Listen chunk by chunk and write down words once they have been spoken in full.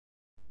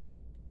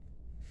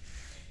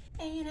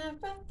Ain't I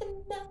rough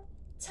enough,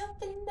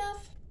 tough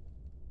enough?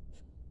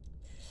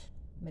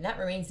 I mean, that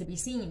remains to be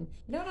seen.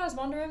 You know what I was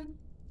wondering?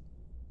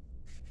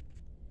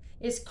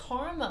 Is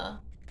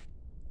karma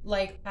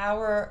like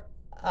our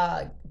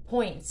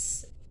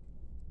points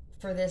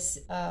for this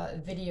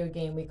video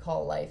game we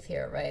call life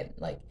here, right?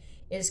 Like,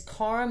 is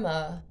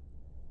karma,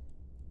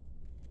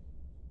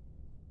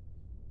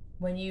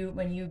 when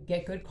you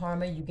get good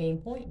karma, you gain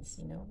points,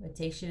 you know? It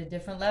takes you to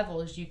different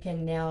levels. You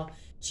can now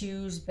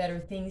choose better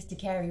things to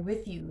carry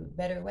with you,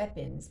 better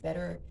weapons,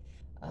 better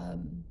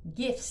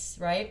gifts,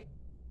 right?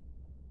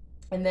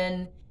 And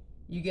then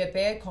you get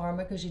bad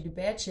karma because you do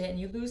bad shit and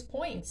you lose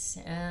points,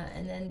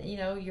 and then, you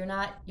know, you're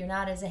not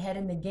as ahead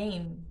in the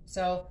game.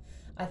 So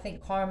I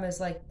think karma is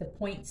like the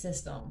point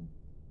system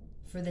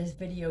for this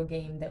video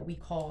game that we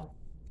call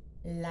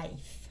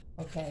life.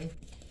 Okay,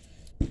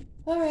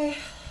 all right,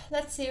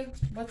 let's see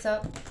what's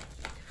up.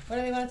 What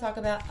do they want to talk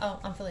about? Oh,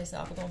 I'm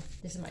philosophical.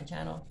 This is my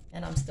channel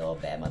and I'm still a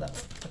bad mother.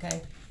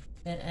 Okay,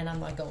 and I'm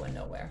not going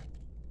nowhere,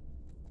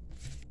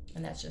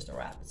 and that's just a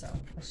wrap. So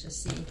let's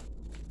just see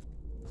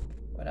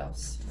what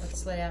else.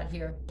 Let's lay out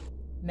here.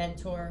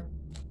 Mentor.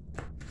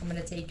 I'm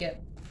gonna take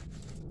it.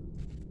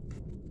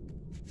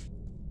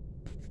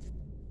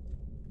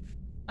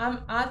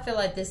 I feel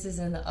like this is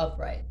in the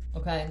upright,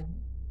 okay?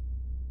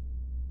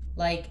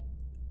 Like,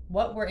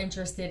 what we're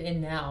interested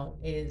in now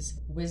is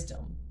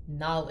wisdom,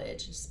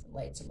 knowledge. This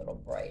light's a little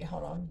bright.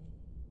 Hold on.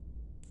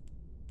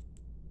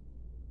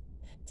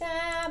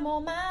 Time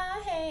on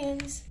my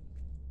hands.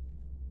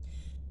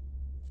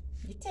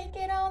 You take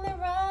it on the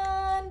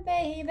run,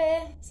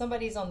 baby.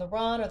 Somebody's on the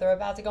run, or they're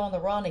about to go on the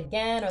run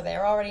again, or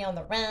they're already on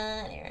the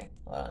run. Here,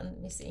 hold on,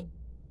 let me see.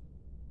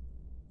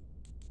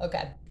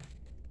 Okay.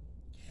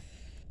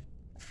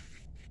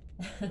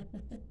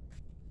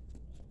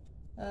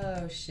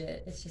 Oh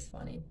shit, it's just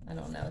funny. I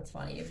don't know, it's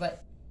funny.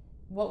 But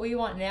what we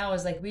want now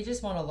is, like, we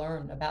just want to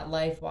learn about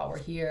life while we're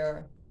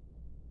here.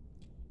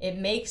 It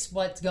makes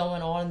what's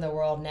going on in the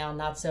world now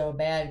not so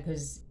bad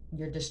because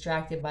you're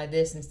distracted by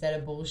this instead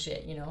of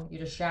bullshit, you know?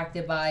 You're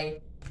distracted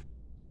by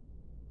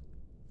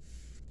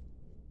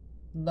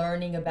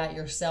learning about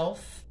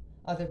yourself,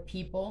 other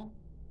people,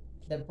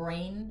 the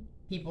brain,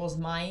 people's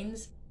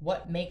minds,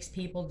 what makes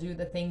people do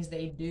the things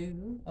they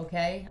do,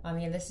 okay? I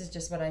mean, this is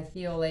just what I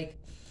feel like.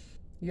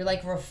 You're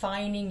like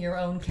refining your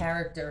own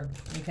character,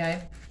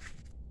 okay?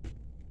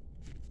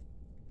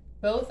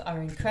 Both are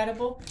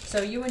incredible.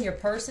 So you and your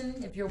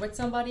person, if you're with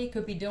somebody,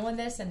 could be doing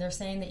this and they're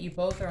saying that you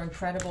both are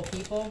incredible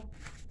people.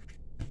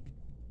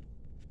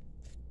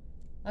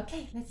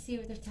 Okay, let's see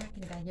what they're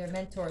talking about here.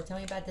 Mentor. Tell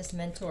me about this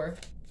mentor.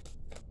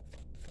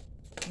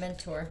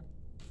 Mentor.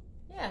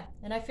 Yeah,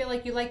 and I feel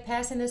like you like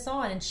passing this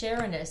on and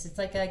sharing this. It's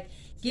like a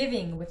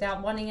giving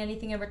without wanting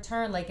anything in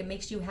return. Like, it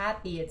makes you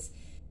happy. It's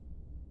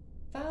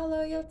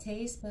follow your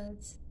taste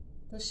buds.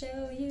 They'll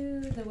show you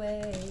the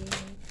way.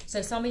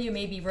 So some of you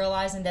may be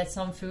realizing that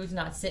some food's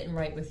not sitting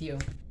right with you.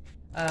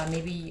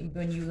 Maybe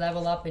when you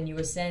level up and you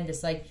ascend,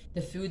 it's like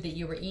the food that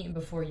you were eating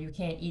before, you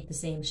can't eat the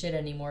same shit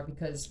anymore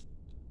because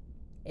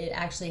it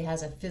actually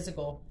has a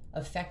physical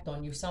effect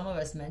on you. Some of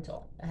us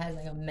mental. It has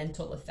like a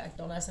mental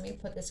effect on us. Let me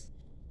put this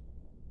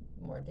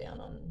more down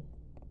on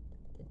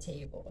the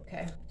table.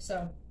 Okay,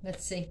 so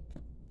let's see.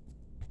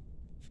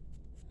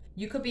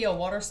 You could be a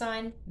water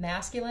sign,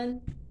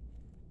 masculine.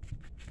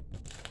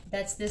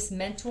 That's this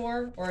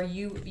mentor, or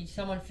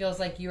someone feels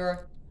like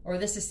you're, or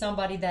this is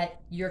somebody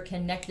that you're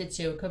connected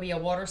to. It could be a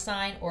water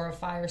sign or a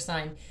fire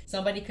sign.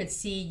 Somebody could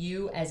see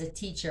you as a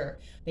teacher.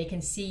 They can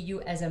see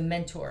you as a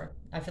mentor.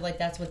 I feel like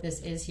that's what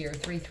this is here,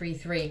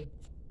 333.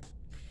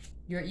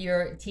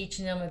 You're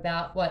teaching them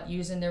about what?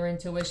 Using their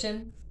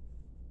intuition.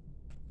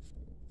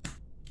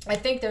 I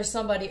think there's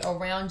somebody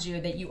around you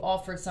that you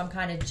offered some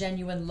kind of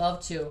genuine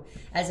love to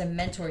as a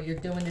mentor. You're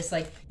doing this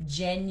like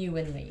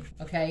genuinely,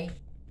 okay?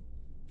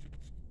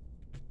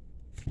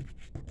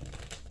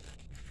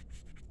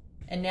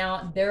 And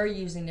now they're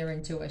using their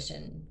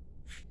intuition.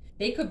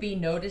 They could be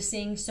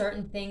noticing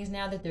certain things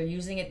now that they're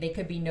using it. They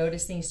could be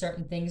noticing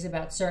certain things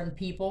about certain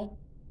people.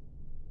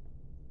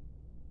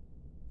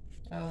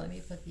 Oh, let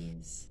me put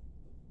these.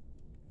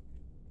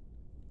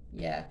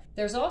 Yeah,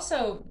 there's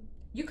also,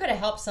 you could have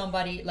helped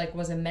somebody, like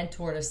was a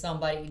mentor to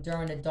somebody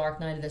during a dark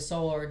night of the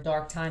soul or a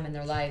dark time in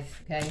their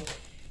life, okay?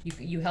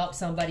 You help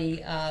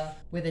somebody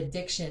with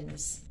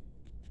addictions,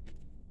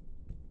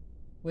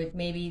 with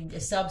maybe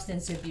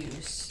substance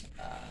abuse,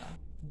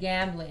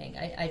 gambling.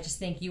 I just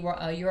think you're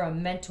a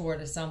mentor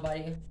to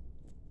somebody.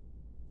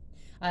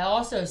 I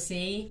also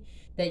see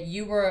that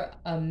you were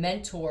a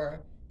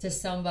mentor to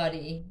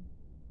somebody,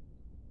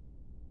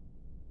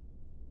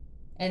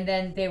 and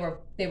then they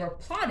were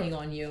plotting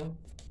on you.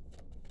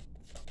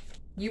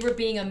 You were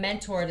being a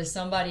mentor to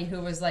somebody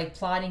who was like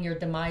plotting your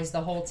demise the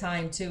whole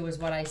time too, is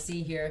what I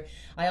see here.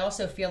 I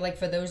also feel like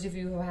for those of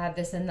you who have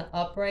this in the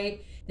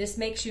upright, this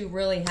makes you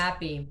really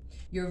happy.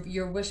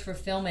 Your wish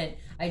fulfillment.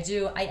 I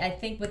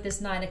think with this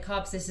 9 of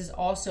Cups, this is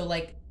also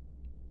like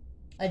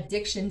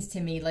addictions to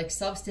me, like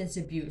substance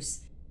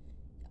abuse.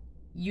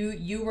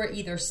 you were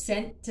either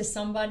sent to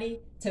somebody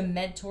to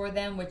mentor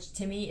them, which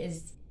to me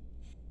is,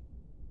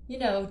 you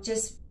know,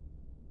 just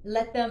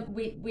let them,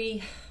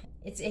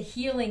 it's a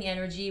healing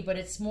energy, but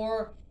it's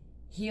more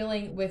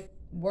healing with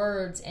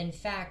words and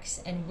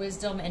facts and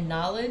wisdom and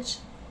knowledge.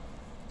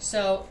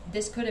 So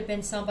this could have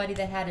been somebody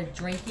that had a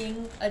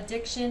drinking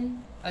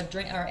addiction,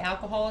 or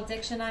alcohol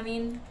addiction, I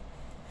mean,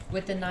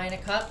 with the Nine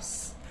of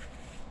Cups.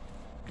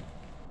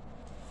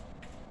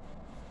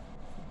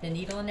 The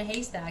needle in the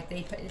haystack.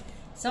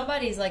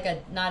 Somebody's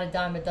like not a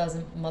dime a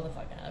dozen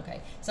motherfucker.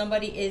 Okay,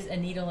 somebody is a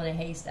needle in a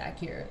haystack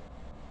here.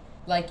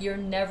 Like, you're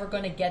never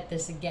going to get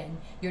this again.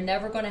 You're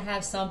never going to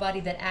have somebody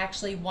that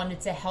actually wanted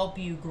to help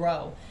you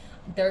grow.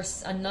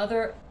 There's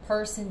another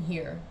person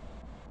here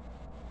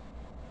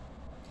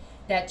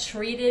that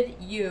treated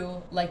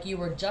you like you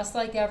were just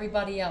like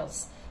everybody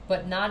else,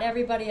 but not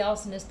everybody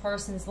else in this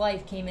person's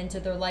life came into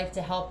their life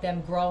to help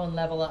them grow and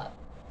level up.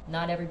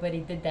 Not everybody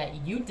did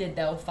that. You did,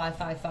 though.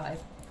 555.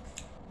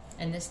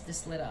 And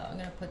this lit up. I'm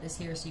going to put this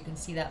here so you can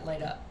see that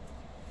light up.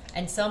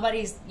 And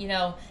somebody's, you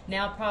know,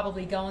 now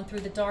probably going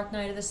through the dark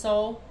night of the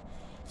soul.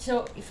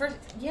 So,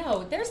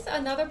 there's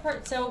another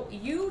part. So,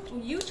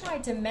 you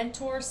tried to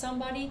mentor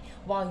somebody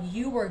while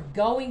you were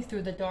going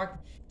through the dark.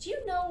 Do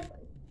you know?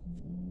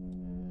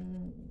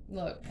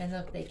 Look, and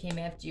look, they came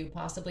after you.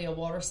 Possibly a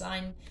water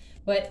sign.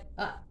 But,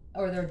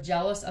 or they're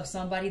jealous of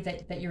somebody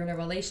that you're in a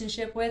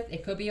relationship with.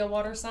 It could be a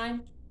water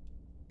sign.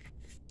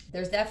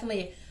 There's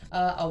definitely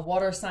a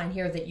water sign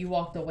here that you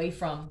walked away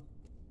from,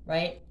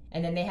 right?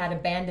 And then they had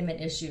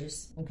abandonment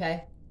issues,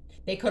 okay?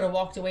 They could have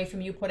walked away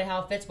from you, put a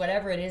how it fits,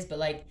 whatever it is, but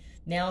like,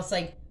 now it's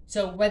like,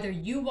 so whether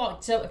you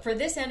walked, so for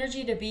this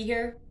energy to be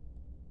here,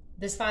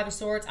 this Five of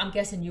Swords, I'm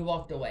guessing you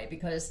walked away,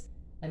 because,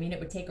 I mean, it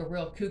would take a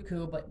real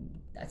cuckoo, but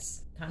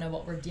that's kind of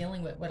what we're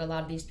dealing with a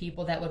lot of these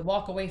people that would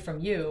walk away from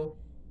you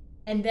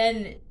and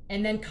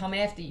then come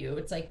after you.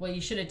 It's like, well,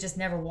 you should have just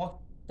never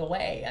walked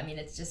away. I mean,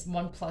 it's just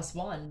 1 +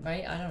 1,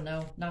 right? I don't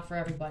know, not for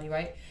everybody,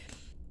 right?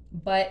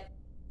 But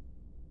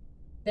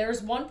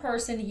there's one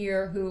person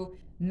here who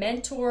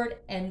mentored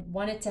and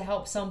wanted to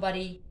help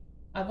somebody.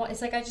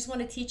 It's like, I just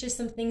want to teach you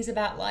some things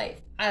about life.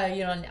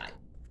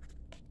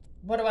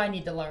 What do I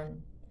need to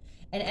learn?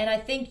 And I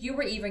think you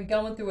were even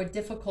going through a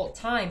difficult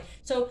time.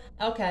 So,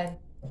 okay,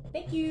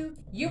 thank you.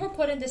 You were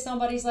put into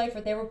somebody's life,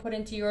 or they were put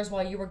into yours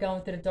while you were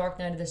going through the dark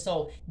night of the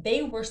soul.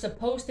 They were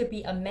supposed to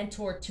be a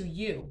mentor to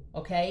you,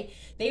 okay?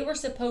 They were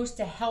supposed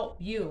to help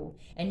you,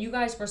 and you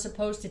guys were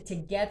supposed to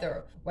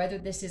together, whether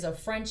this is a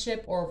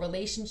friendship or a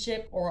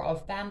relationship or a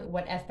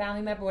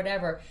family member,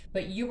 whatever,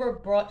 but you were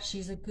brought,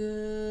 she's a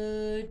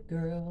good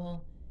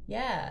girl.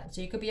 Yeah,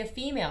 so you could be a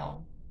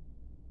female,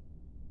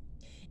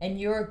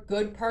 and you're a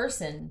good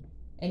person.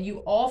 And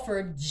you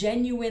offered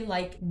genuine,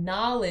 like,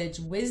 knowledge,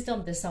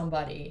 wisdom to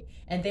somebody.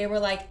 And they were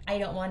like, I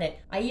don't want it.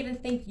 I even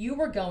think you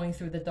were going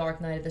through the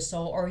dark night of the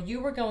soul, or you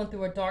were going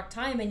through a dark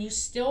time, and you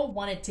still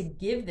wanted to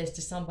give this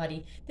to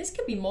somebody. This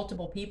could be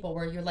multiple people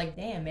where you're like,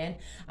 damn, man,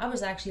 I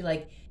was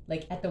actually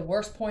like at the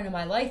worst point of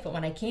my life, but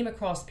when I came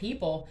across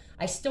people,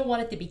 I still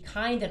wanted to be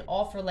kind and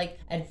offer like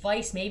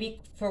advice,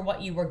 maybe for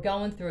what you were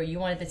going through. You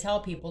wanted to tell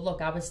people,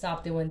 look, I would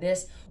stop doing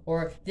this,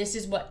 or this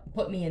is what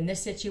put me in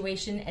this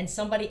situation, and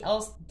somebody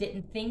else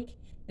didn't think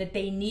that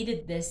they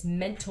needed this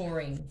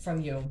mentoring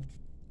from you.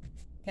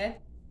 Okay?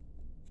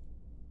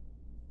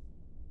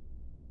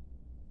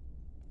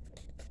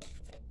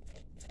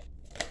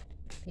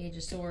 Page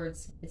of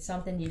Swords. It's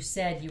something you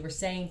said, you were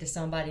saying to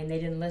somebody, and they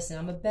didn't listen.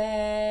 I'm a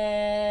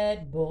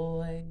bad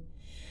boy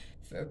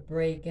for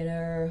breaking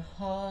her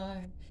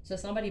heart. So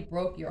somebody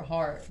broke your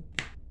heart.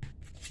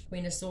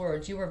 Queen of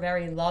Swords. You were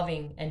very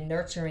loving and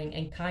nurturing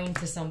and kind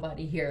to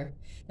somebody here.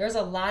 There's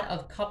a lot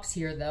of cups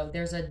here, though.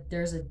 There's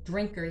a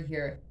drinker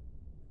here.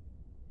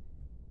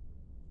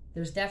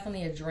 There's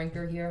definitely a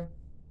drinker here.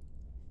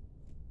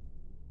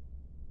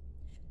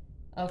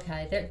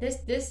 Okay,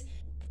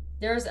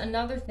 there's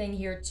another thing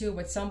here too,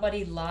 with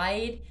somebody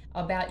lied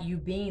about you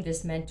being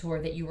this mentor,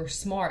 that you were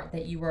smart,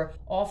 that you were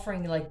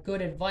offering like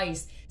good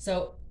advice.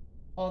 So,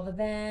 all the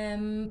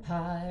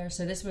vampire.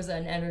 So this was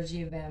an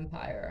energy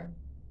vampire.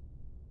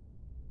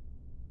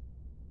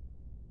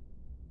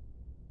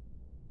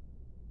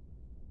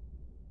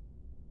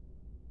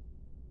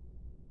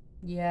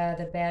 Yeah,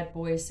 the bad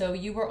boys. So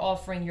you were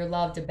offering your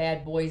love to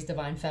bad boys,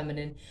 divine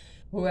feminine,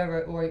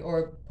 whoever,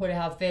 or put it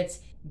how it fits,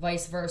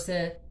 vice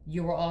versa.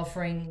 You were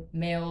offering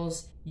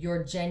males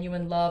your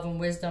genuine love and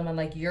wisdom, and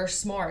like your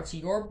smarts,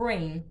 your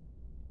brain,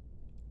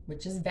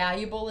 which is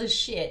valuable as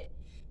shit,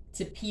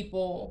 to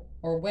people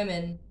or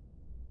women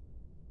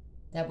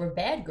that were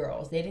bad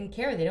girls. They didn't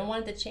care. They don't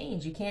want it to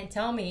change. You can't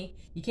tell me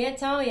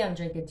I'm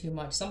drinking too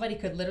much. Somebody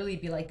could literally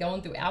be like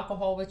going through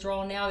alcohol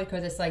withdrawal now,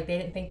 because it's like they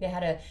didn't think they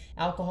had a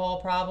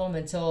alcohol problem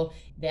until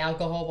the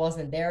alcohol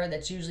wasn't there.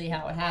 That's usually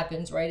how it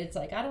happens, right? It's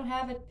like, I don't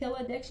have a pill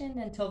addiction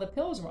until the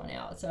pills run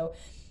out. So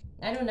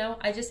I don't know.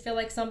 I just feel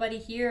like somebody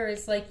here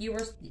is like, you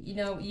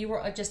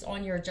were just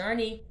on your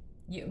journey.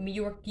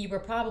 You were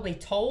probably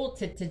told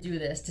to do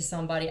this to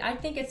somebody. I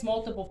think it's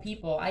multiple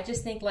people. I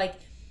just think like,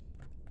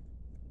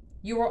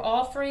 You are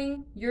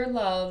offering your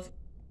love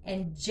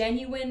and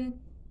genuine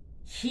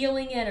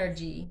healing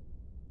energy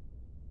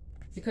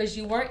because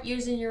you weren't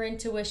using your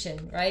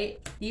intuition, right?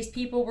 These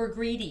people were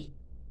greedy.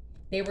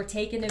 They were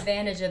taking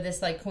advantage of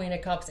this like Queen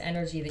of Cups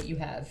energy that you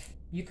have.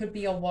 You could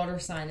be a water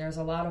sign. There's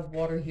a lot of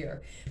water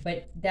here,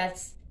 but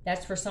that's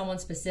for someone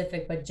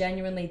specific. But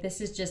genuinely,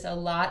 this is just a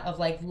lot of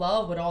like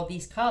love with all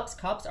these cups.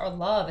 Cups are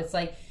love. It's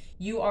like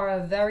you are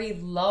a very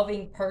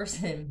loving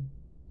person.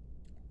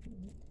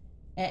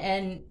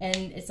 And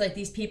it's like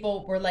these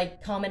people were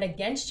like coming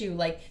against you.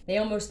 Like they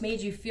almost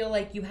made you feel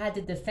like you had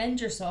to defend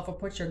yourself or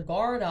put your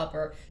guard up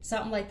or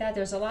something like that.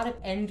 There's a lot of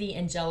envy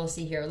and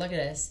jealousy here. Look at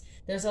this.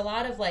 There's a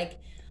lot of like,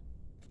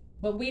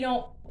 but we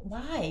don't,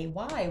 why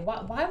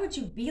would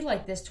you be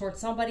like this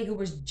towards somebody who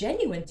was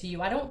genuine to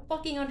you? I don't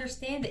fucking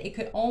understand it. It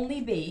could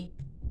only be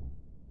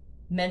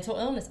mental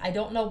illness. I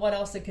don't know what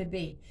else it could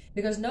be,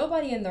 because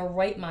nobody in their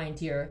right mind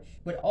here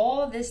with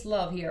all of this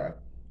love here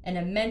and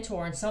a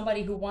mentor and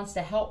somebody who wants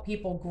to help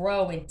people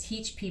grow and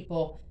teach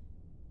people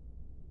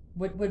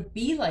would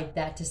be like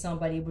that to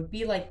somebody, would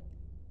be like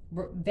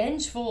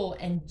vengeful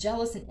and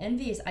jealous and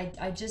envious.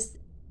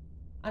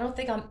 I don't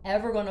think I'm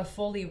ever going to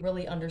fully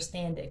really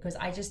understand it, because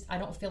I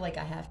don't feel like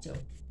I have to,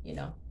 you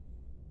know.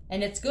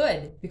 And it's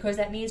good, because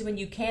that means when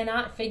you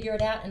cannot figure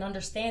it out and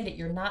understand it,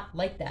 you're not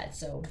like that.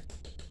 So,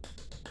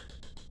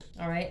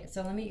 all right.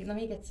 So let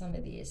me get some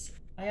of these.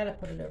 I got to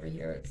put it over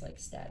here. It's like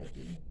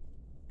staticky.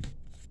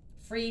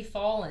 Free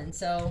fallen.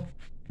 So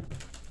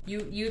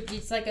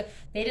it's like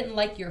they didn't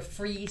like your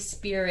free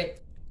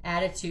spirit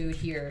attitude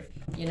here.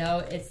 You know,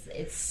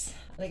 it's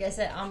like I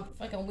said, I'm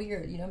fucking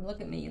weird. You know,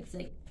 look at me. It's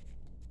like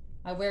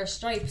I wear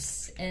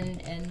stripes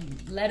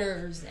and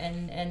letters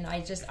and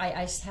I just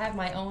have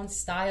my own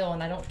style,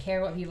 and I don't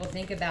care what people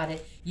think about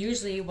it.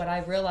 Usually what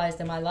I've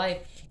realized in my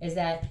life is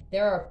that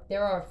there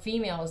are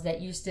females that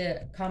used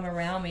to come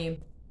around me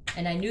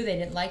and I knew they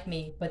didn't like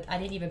me, but I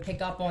didn't even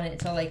pick up on it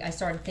until like I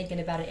started thinking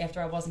about it after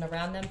I wasn't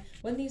around them.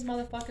 Wouldn't these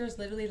motherfuckers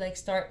literally like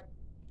start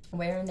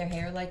wearing their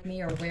hair like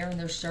me or wearing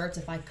their shirts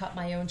if I cut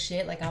my own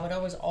shit? Like I would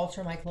always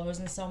alter my clothes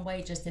in some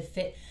way just to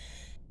fit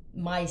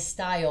my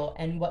style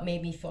and what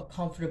made me feel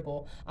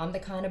comfortable. I'm the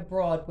kind of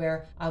broad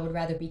where I would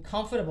rather be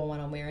comfortable when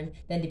I'm wearing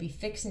than to be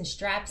fixing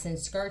straps and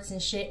skirts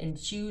and shit and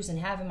shoes and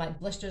having my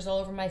blisters all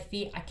over my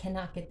feet. I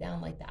cannot get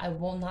down like that. I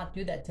will not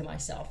do that to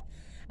myself.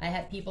 I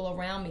had people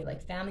around me,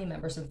 like family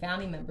members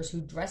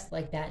who dressed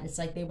like that, and it's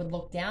like they would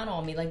look down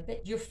on me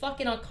like, you're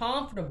fucking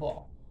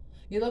uncomfortable.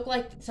 You look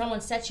like someone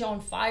set you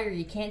on fire.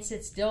 You can't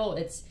sit still.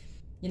 It's,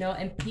 you know,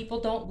 and people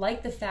don't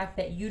like the fact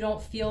that you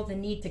don't feel the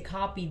need to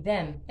copy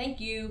them.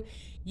 Thank you.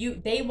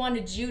 They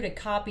wanted you to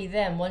copy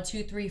them, 1,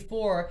 2, 3,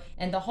 4,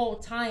 and the whole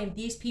time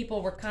these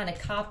people were kind of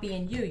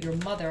copying you. Your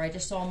mother. I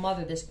just saw a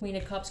mother. This Queen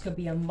of Cups could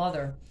be a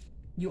mother.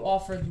 You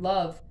offered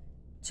love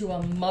to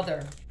a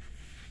mother,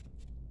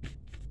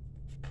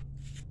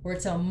 where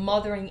it's a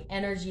mothering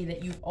energy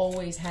that you've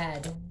always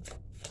had.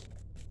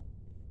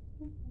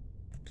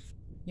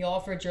 You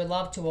offered your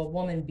love to a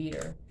woman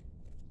beater.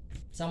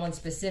 Someone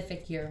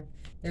specific here.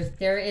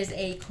 There is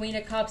a Queen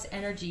of Cups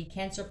energy,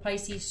 Cancer,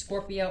 Pisces,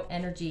 Scorpio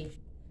energy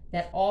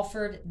that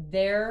offered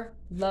their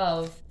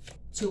love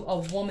to a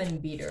woman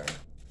beater.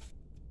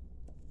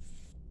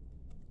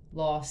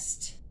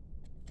 Lost.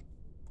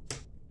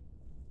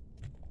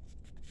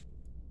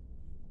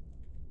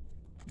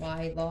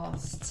 Why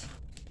lost?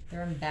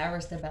 They're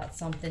embarrassed about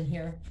something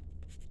here.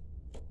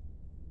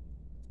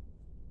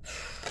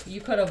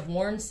 You could have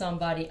warned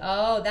somebody.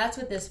 Oh, that's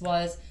what this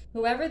was.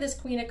 Whoever this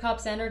Queen of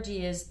Cups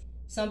energy is,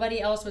 somebody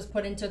else was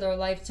put into their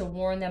life to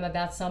warn them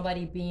about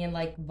somebody being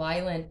like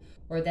violent,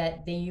 or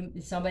that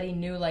somebody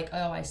knew like,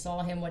 oh, I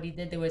saw him, what he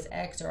did to his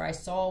ex, or I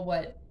saw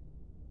what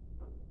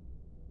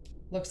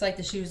looks like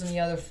the shoes on the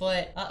other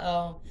foot.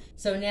 Uh-oh.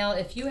 So now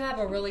if you have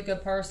a really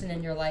good person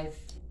in your life,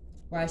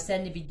 where I said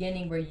in the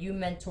beginning where you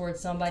mentored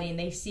somebody and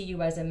they see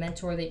you as a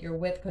mentor that you're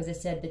with, because it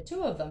said the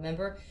two of them,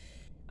 remember?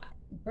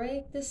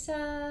 Break the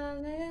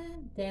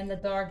silence, damn the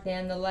dark,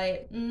 damn the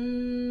light.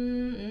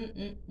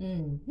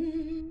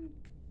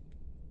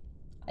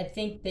 I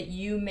think that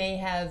you may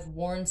have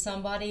warned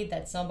somebody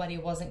that somebody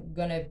wasn't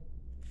gonna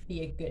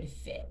be a good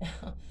fit.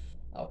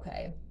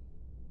 Okay.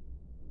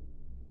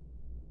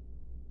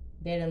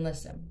 They didn't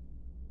listen.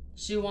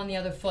 Shoe on the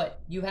other foot.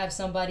 You have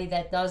somebody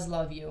that does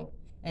love you,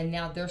 and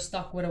now they're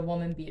stuck with a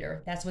woman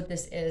beater. That's what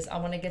this is. I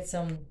want to get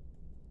some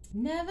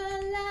never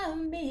love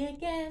me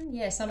again.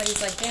 Yeah,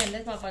 somebody's like, damn,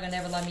 this motherfucker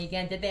never loved me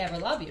again. Did they ever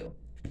love you?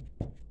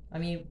 I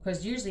mean,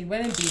 because usually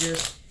women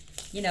beaters,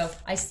 you know,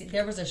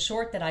 there was a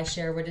short that I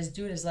shared where this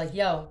dude is like,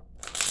 yo,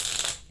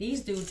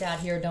 these dudes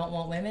out here don't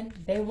want women.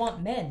 They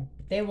want men.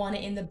 They want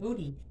it in the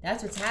booty.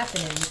 That's what's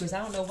happening. Because I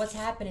don't know what's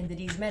happening to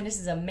these men. This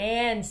is a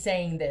man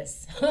saying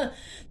this.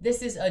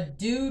 This is a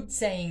dude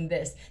saying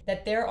this.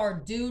 That there are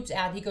dudes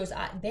out. He goes,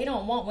 they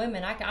don't want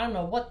women. I don't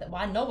know what.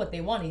 I know what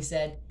they want, he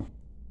said.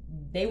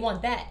 They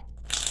want that.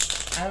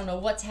 I don't know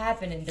what's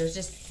happening. There's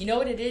just, you know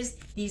what it is?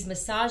 These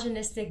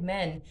misogynistic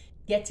men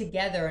get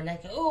together and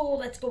like, oh,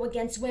 let's go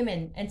against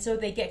women. And so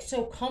they get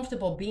so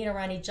comfortable being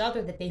around each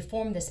other that they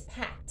form this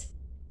pact.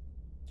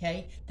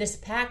 Okay, this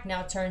pack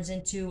now turns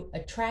into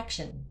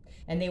attraction,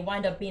 and they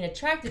wind up being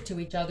attracted to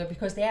each other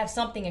because they have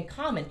something in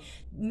common.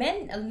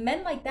 Men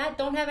like that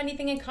don't have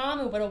anything in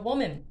common with a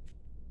woman.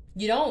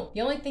 You don't.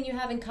 The only thing you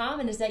have in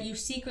common is that you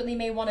secretly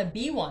may want to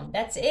be one.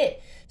 That's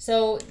it.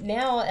 So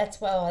now that's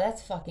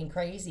fucking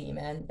crazy,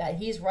 man. That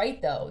he's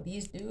right though.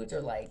 These dudes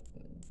are like,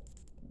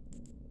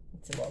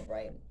 it's about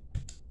right.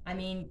 I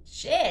mean,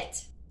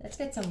 shit. Let's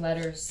get some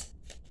letters.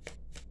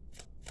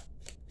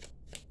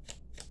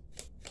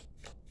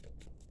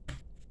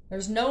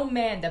 There's no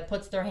man that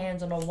puts their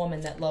hands on a woman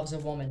that loves a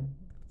woman.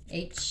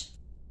 H.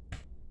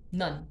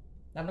 None.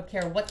 I don't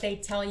care what they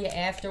tell you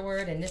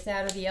afterward and this,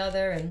 that, or the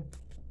other. And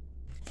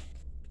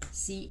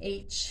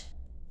CH.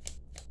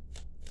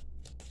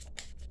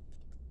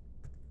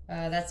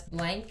 That's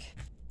blank.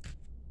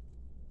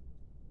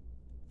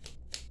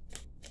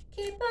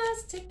 Keep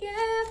us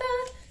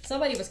together.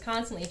 Somebody was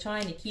constantly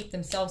trying to keep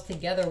themselves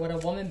together with a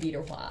woman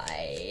beater.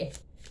 Why?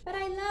 But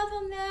I love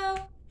him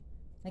though.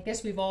 I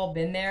guess we've all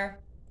been there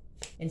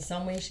in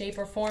some way, shape,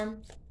 or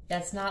form.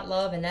 That's not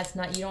love, and that's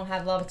not, you don't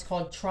have love. It's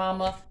called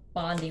trauma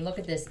bonding. Look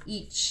at this.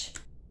 Each.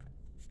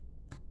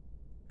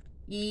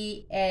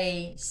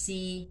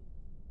 E-A-C-H.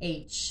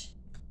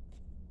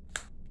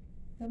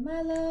 But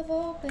my love,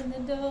 open the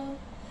door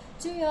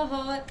to your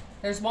heart.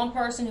 There's one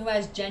person who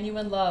has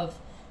genuine love.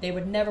 They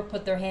would never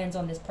put their hands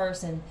on this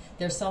person.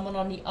 There's someone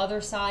on the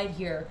other side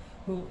here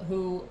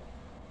who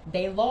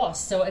they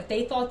lost. So if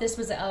they thought this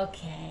was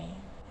okay,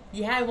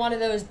 you had one of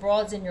those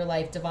broads in your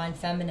life, divine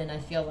feminine, I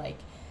feel like,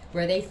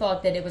 where they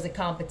thought that it was a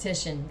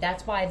competition.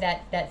 That's why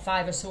that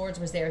Five of Swords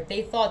was there. If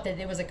they thought that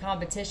it was a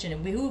competition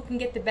and who can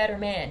get the better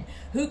man,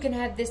 who can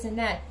have this and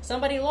that,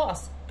 somebody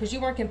lost because you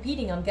weren't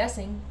competing, I'm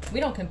guessing. We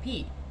don't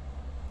compete.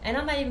 And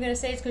I'm not even going to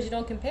say it's because you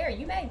don't compare.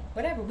 You may,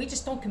 whatever. We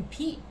just don't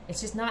compete.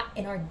 It's just not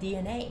in our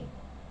DNA.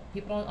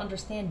 People don't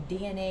understand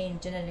DNA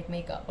and genetic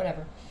makeup,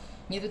 whatever.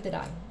 Neither did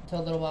I until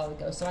a little while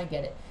ago, so I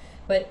get it.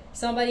 But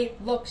somebody,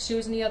 look,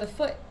 shoes on the other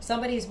foot.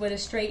 Somebody's with a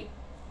straight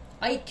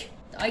Ike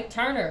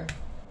Turner.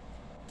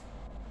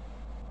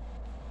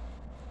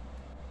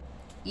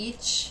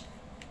 Each.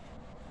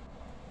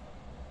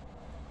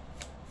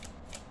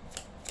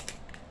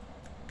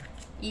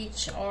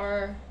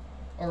 Are,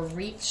 or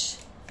reach.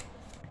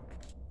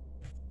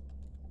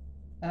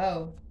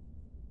 Oh,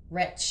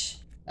 wretch.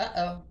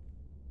 Uh-oh.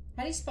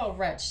 How do you spell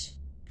wretch?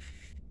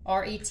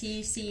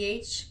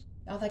 R-E-T-C-H?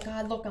 Oh my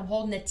God, look, I'm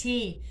holding a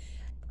T.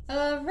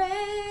 A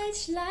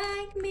wretch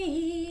like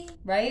me.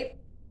 Right?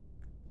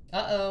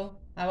 Uh-oh.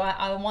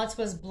 I once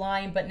was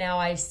blind, but now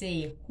I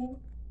see. Who?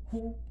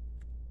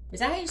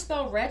 Is that how you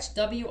spell wretch?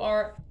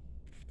 W-R-E?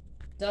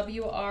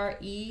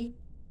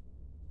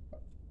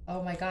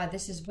 Oh my God,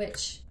 this is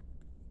witch.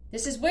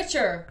 This is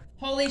witcher.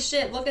 Holy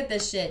shit, look at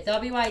this shit.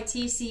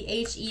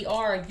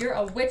 W-I-T-C-H-E-R. You're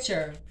a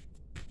witcher.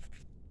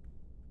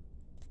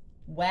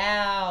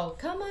 Wow.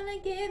 Come on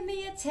and give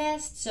me a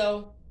test.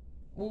 So,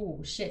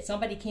 ooh, shit.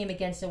 Somebody came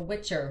against a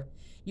witcher.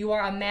 You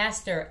are a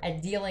master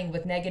at dealing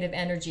with negative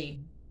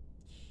energy.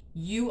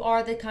 You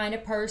are the kind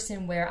of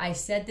person where, I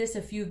said this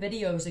a few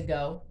videos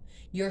ago,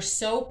 you're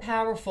so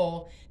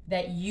powerful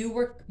that you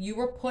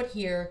were put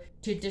here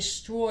to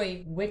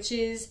destroy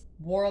witches,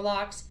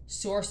 warlocks,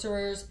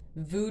 sorcerers,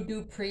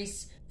 voodoo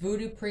priests,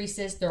 voodoo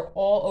priestess. They're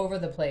all over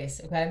the place,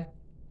 okay?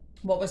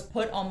 What was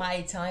put on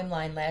my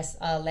timeline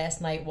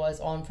last night was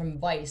on from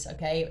Vice,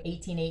 okay?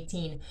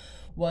 1818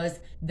 was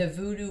the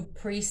voodoo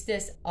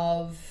priestess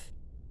of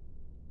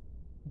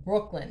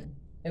Brooklyn.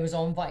 It was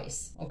on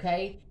Vice,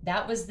 okay?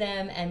 That was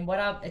them, and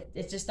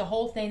it's just the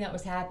whole thing that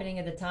was happening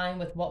at the time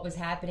with what was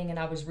happening, and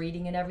I was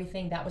reading and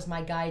everything. That was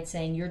my guide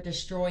saying, you're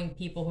destroying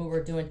people who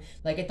were doing,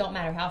 like, it don't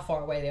matter how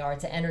far away they are,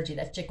 it's an energy.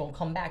 That shit gonna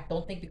come back.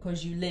 Don't think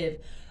because you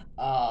live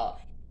on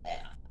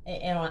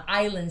an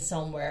island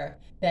somewhere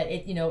that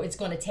it's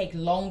gonna take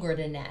longer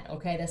than that,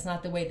 okay? That's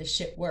not the way the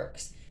shit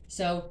works.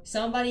 So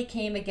somebody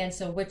came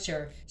against a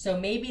witcher. So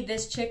maybe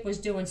this chick was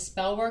doing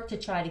spell work to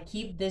try to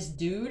keep this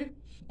dude,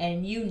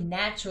 and you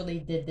naturally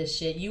did this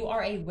shit. You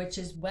are a witch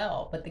as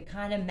well, but the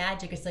kind of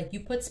magic, it's like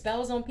you put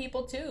spells on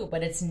people too,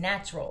 but it's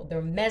natural.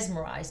 They're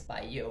mesmerized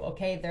by you,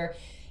 okay?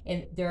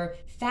 They're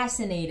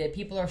fascinated.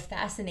 People are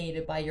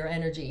fascinated by your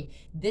energy.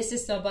 This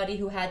is somebody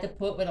who had to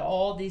put with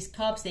all these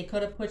cups. They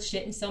could have put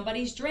shit in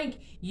somebody's drink.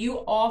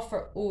 You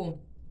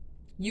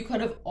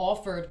could have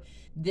offered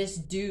this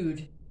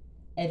dude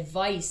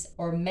advice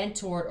or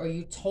mentored, or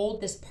you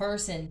told this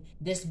person,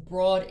 this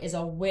broad is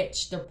a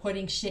witch. They're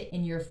putting shit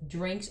in your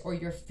drinks or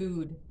your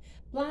food.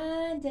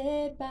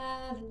 Blinded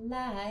by the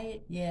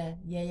light. Yeah.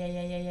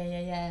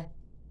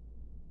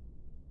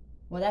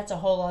 Well, that's a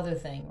whole other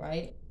thing,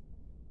 right?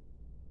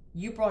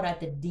 You brought out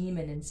the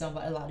demon in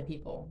a lot of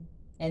people.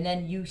 And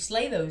then you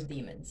slay those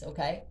demons,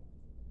 okay?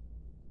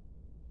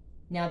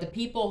 Now, the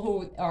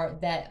people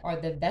that are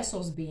the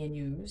vessels being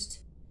used,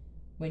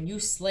 when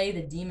you slay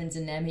the demons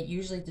in them, it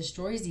usually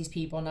destroys these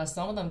people. Now,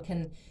 some of them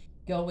can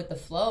go with the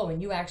flow,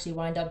 and you actually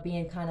wind up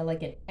being kind of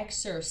like an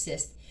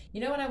exorcist.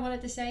 You know what I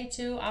wanted to say,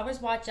 too? I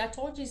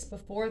told you this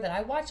before, that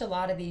I watch a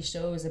lot of these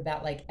shows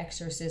about, like,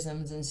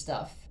 exorcisms and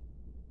stuff.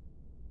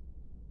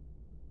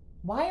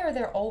 Why are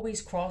there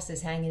always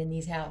crosses hanging in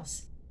these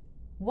houses?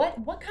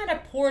 What kind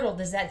of portal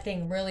does that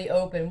thing really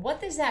open?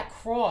 What does that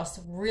cross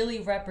really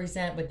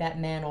represent with that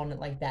man on it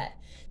like that?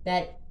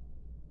 That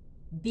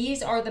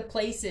these are the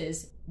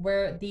places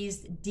where these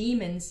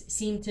demons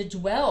seem to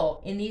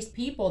dwell in these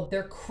people.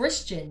 They're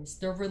Christians.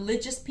 They're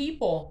religious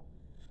people.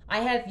 I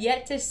have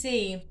yet to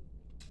see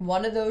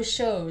one of those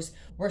shows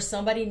where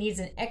somebody needs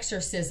an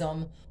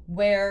exorcism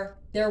where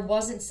there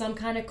wasn't some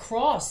kind of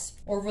cross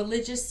or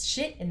religious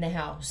shit in the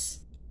house.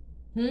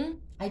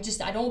 I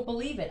don't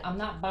believe it. I'm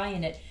not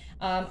buying it.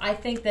 I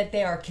think that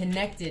they are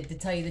connected, to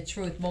tell you the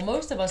truth. Well,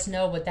 most of us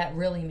know what that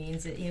really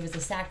means. It was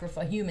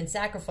a human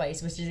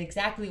sacrifice, which is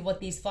exactly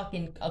what these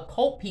fucking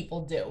occult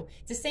people do.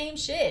 It's the same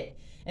shit.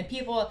 And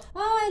people are,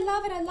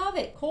 oh, I love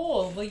it.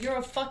 Cool. Well, you're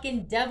a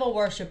fucking devil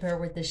worshiper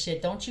with this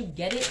shit. Don't you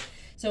get it?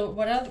 So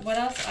what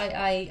else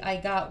I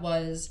got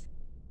was,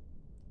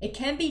 it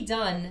can be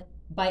done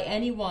by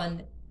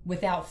anyone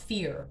without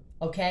fear.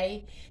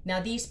 Okay? Now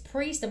these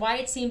priests, why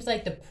it seems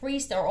like the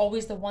priests are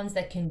always the ones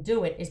that can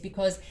do it is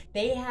because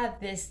they have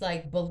this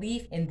like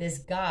belief in this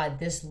God,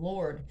 this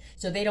Lord.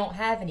 So they don't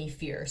have any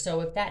fear. So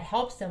if that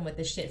helps them with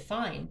the shit,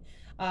 fine.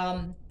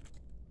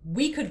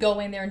 We could go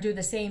in there and do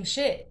the same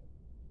shit.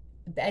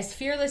 As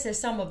fearless as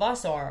some of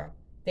us are,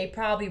 they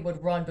probably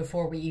would run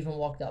before we even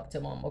walked up to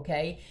them,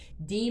 okay?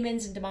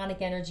 Demons and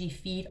demonic energy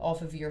feed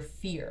off of your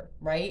fear,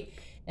 right?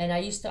 And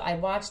I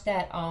watched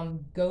that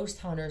Ghost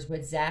Hunters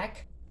with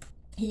Zach.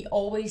 He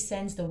always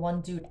sends the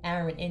one dude,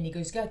 Aaron, in. He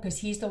goes, God, because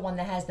he's the one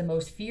that has the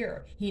most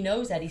fear. He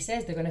knows that. He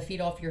says they're going to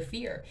feed off your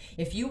fear.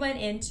 If you went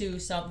into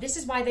this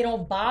is why they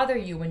don't bother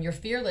you when you're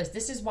fearless.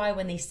 This is why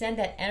when they send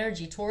that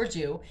energy towards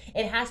you,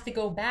 it has to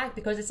go back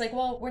because it's like,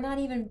 well, they're not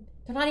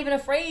even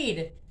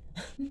afraid.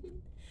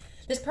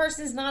 This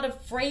person's not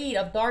afraid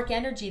of dark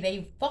energy.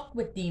 They fuck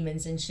with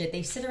demons and shit.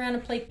 They sit around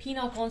and play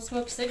pinochle and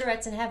smoke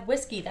cigarettes and have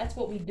whiskey. That's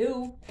what we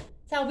do.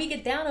 How we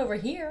get down over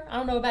here. I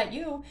don't know about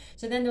you.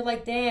 So then they're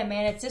like, damn,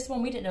 man, it's this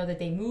one. We didn't know that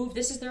they moved.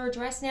 This is their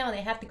address now. And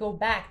they have to go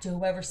back to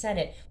whoever sent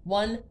it.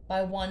 One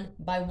by one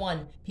by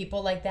one.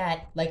 People like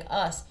that, like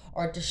us,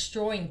 are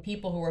destroying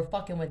people who are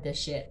fucking with this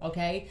shit,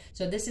 okay?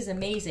 So this is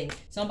amazing.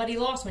 Somebody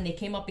lost when they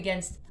came up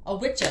against a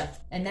witcher,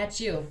 and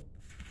that's you.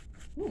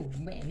 Ooh,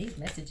 man, these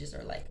messages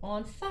are like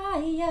on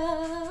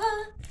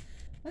fire.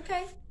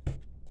 Okay.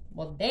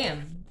 Well,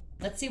 damn.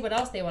 Let's see what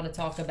else they want to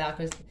talk about,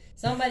 because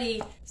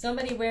somebody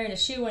wearing a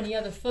shoe on the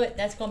other foot,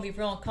 that's going to be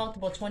real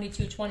uncomfortable.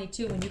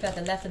 22-22 when you got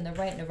the left and the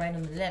right and the right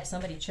on the left.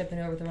 Somebody tripping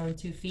over their own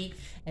 2 feet,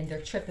 and they're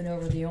tripping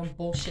over their own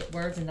bullshit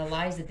words and the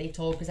lies that they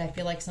told, because I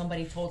feel like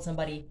somebody told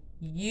somebody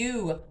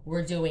you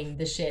were doing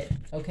the shit,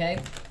 okay?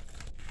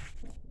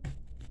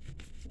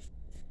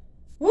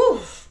 Woo!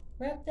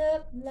 Wrapped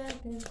up like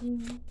a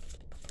dream.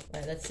 All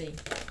right, let's see.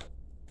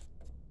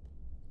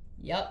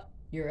 Yup,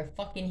 you're a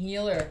fucking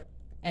healer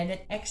and an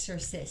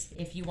exorcist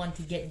if you want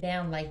to get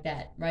down like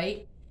that,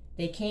 right?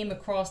 They came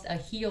across a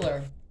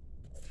healer.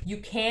 You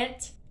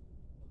can't,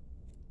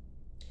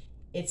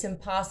 it's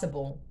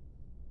impossible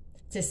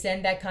to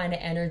send that kind of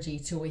energy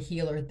to a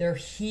healer. They're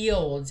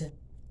healed.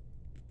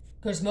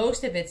 Because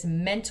most of it's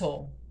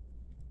mental.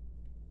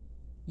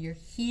 You're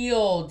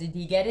healed. Did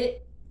you get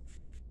it?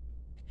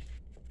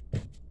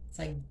 It's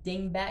like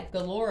dingbat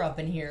galore up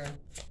in here.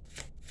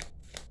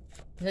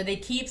 So they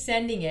keep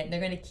sending it. They're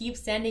going to keep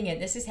sending it.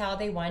 This is how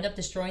they wind up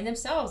destroying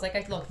themselves.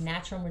 Like, look,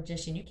 natural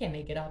magician. You can't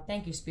make it up.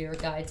 Thank you,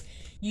 spirit guides.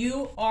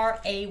 You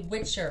are a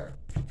witcher.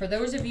 For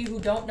those of you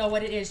who don't know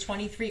what it is,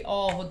 23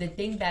 all, the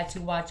dingbats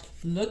who watch,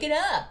 look it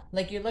up.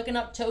 Like you're looking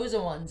up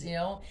chosen ones, you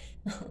know?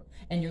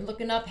 And you're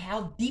looking up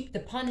how deep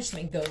the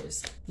punishment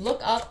goes.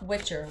 Look up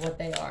witcher, what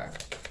they are.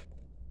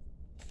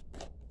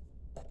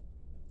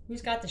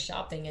 Who's got the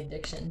shopping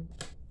addiction?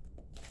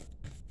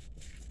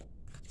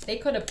 They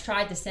could have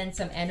tried to send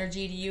some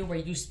energy to you where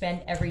you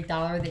spend every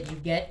dollar that you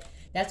get.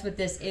 That's what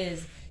this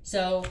is.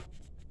 So,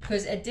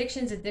 because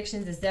addictions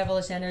is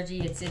devilish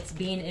energy. It's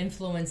being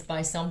influenced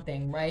by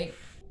something, right?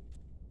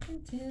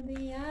 Into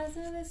the eyes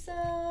of the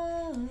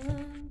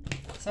sun.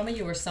 Some of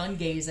you are sun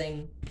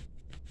gazing.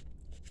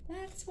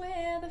 That's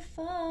where the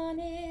fun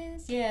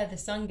is. Yeah, the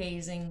sun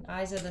gazing,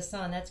 eyes of the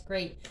sun. That's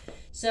great.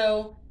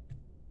 So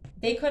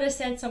they could have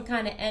sent some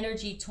kind of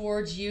energy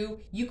towards you.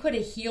 You could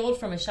have healed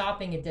from a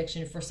shopping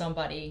addiction for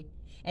somebody.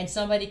 And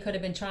somebody could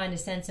have been trying to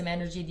send some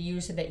energy to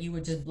you so that you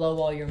would just blow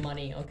all your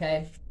money,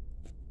 okay?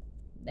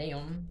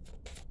 Damn.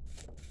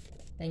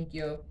 Thank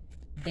you.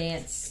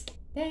 Dance.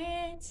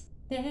 Dance.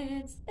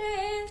 Dance.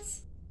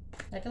 Dance.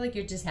 I feel like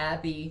you're just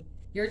happy.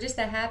 You're just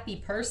a happy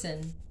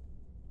person.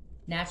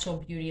 Natural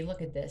beauty.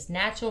 Look at this.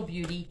 Natural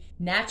beauty.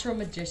 Natural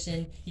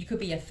magician. You could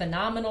be a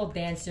phenomenal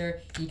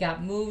dancer. You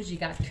got moves. You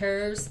got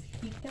curves.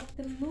 You got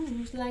the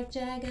moves like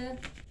Jagger.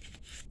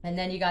 And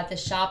then you got the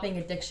shopping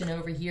addiction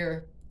over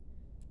here.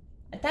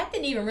 That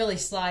didn't even really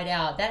slide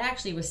out. That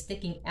actually was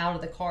sticking out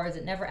of the cards.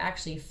 It never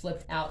actually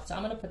flipped out. So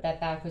I'm going to put that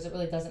back because it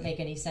really doesn't make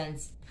any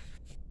sense.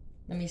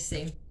 Let me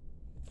see.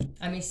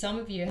 I mean, some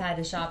of you had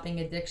a shopping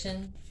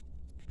addiction.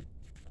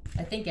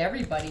 I think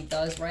everybody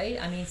does,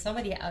 right? I mean,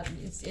 somebody,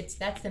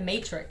 that's the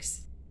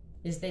matrix.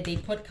 is that they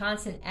put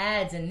constant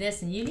ads and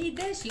this, and you need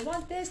this, you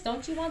want this,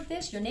 don't you want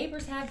this? Your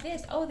neighbors have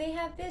this. Oh, they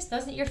have this.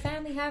 Doesn't your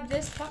family have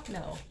this? Fuck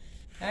no.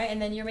 All right,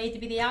 and then you're made to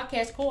be the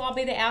outcast. Cool, I'll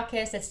be the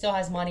outcast that still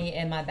has money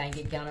in my bank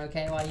account,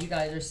 okay? While you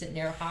guys are sitting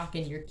there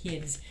hawking your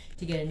kids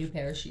to get a new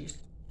pair of shoes.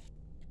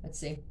 Let's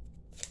see.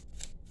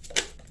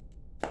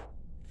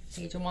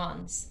 Page of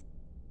Wands.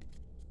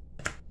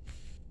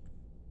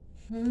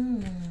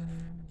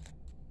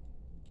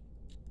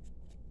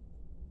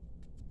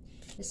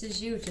 This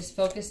is you just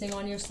focusing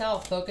on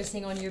yourself,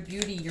 focusing on your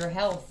beauty, your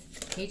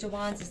health. Page of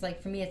Wands is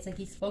like, for me, it's like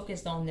he's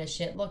focused on this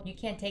shit. Look, you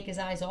can't take his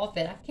eyes off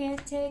it. I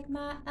can't take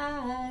my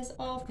eyes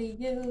off of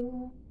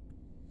you.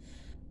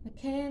 I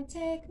can't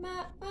take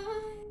my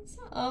eyes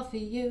off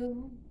of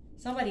you.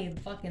 Somebody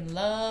fucking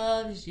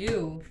loves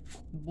you,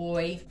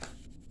 boy.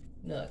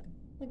 Look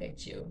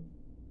at you.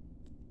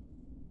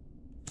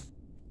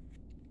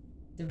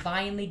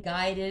 Divinely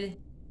guided,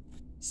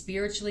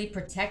 spiritually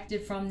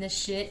protected from this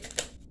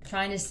shit.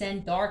 Trying to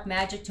send dark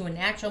magic to a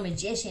natural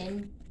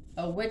magician,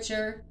 a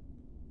witcher.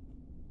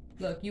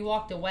 Look, you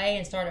walked away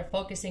and started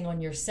focusing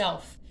on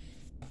yourself,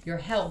 your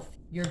health,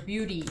 your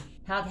beauty.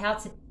 How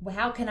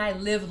can I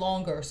live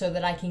longer so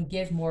that I can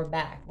give more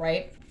back,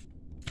 right?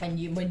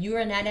 And when you're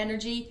in that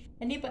energy,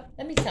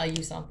 let me tell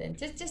you something.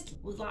 Just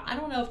I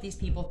don't know if these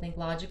people think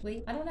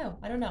logically. I don't know.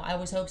 I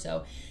always hope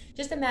so.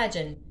 Just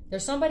imagine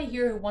there's somebody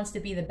here who wants to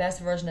be the best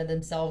version of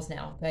themselves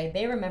now. Okay,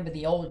 they remember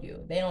the old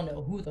you. They don't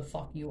know who the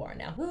fuck you are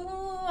now. Who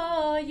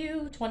are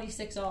you?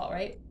 26 all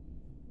right.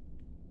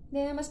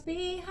 There must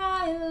be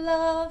higher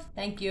love.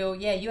 Thank you.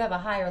 Yeah, you have a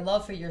higher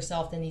love for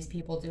yourself than these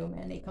people do,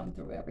 man. They come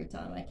through every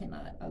time.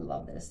 I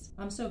love this.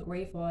 I'm so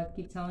grateful. I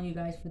keep telling you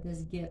guys for this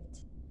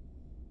gift.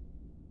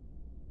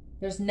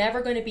 There's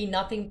never going to be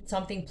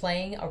something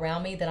playing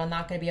around me that I'm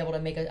not going to be able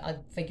to make a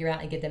figure out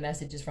and get the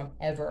messages from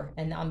ever.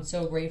 And I'm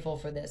so grateful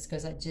for this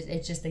because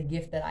it's just a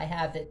gift that I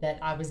have that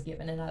I was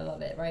given, and I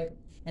love it, right?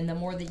 And the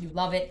more that you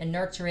love it and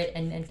nurture it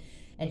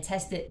and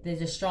test it,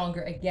 the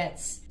stronger it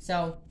gets.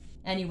 So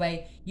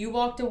anyway, you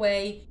walked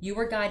away. You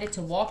were guided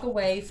to walk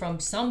away from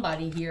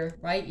somebody here,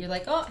 right? You're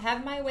like, oh,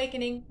 have my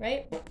awakening,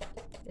 right?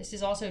 This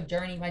is also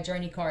my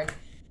journey card.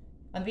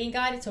 I'm being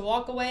guided to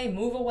walk away,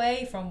 move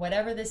away from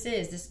whatever this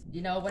is,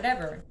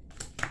 whatever.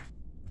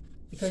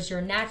 Because you're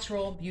a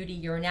natural beauty,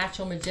 you're a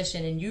natural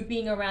magician, and you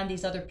being around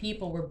these other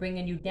people were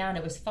bringing you down.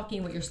 It was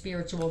fucking with your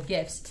spiritual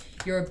gifts,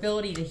 your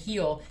ability to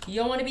heal.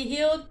 You don't want to be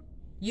healed?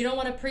 You don't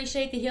want to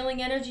appreciate the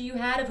healing energy you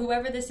had of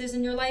whoever this is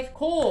in your life?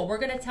 Cool, we're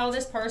going to tell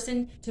this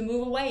person to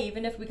move away,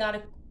 even if we got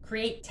to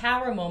create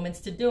tower moments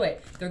to do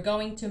it. They're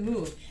going to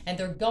move, and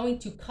they're going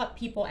to cut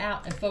people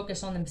out and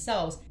focus on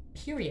themselves.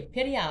 Period.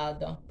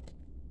 Period.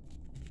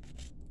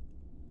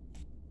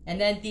 And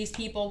then these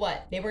people,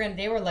 what? They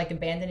were like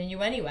abandoning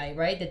you anyway,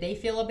 right? Did they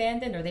feel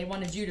abandoned, or they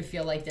wanted you to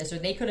feel like this, or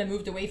they could have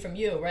moved away from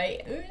you,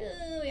 right?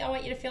 I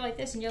want you to feel like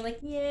this, and you're like,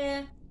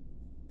 yeah.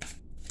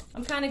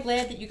 I'm kind of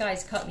glad that you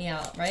guys cut me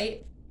out,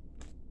 right?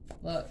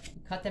 Look,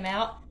 you cut them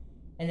out,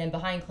 and then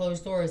behind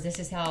closed doors, this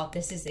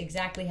is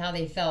exactly how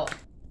they felt.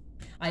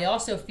 I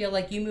also feel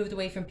like you moved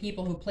away from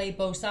people who played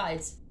both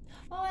sides.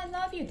 Oh, I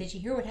love you. Did you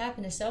hear what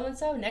happened to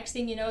so-and-so? Next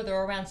thing you know,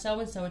 they're around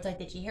so-and-so. It's like,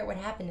 did you hear what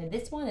happened to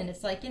this one? And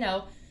it's like,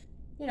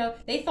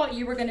 they thought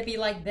you were going to be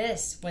like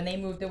this when they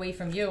moved away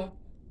from you.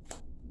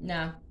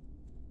 Nah.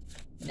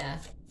 Yeah.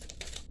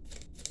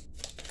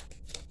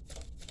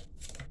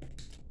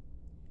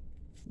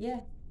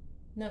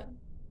 No.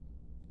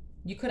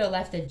 You could have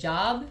left a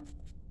job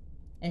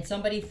and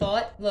somebody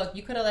thought, look,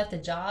 you could have left a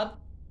job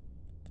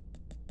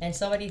and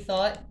somebody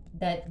thought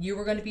that you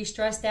were going to be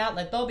stressed out,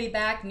 like they'll be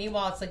back.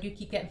 Meanwhile, it's like you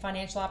keep getting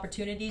financial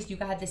opportunities. You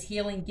have this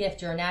healing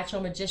gift. You're a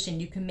natural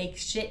magician. You can make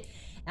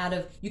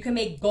you can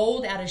make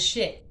gold out of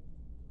shit.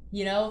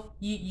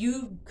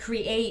 You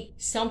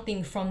create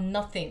something from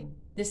nothing.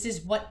 This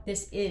is what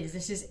this is.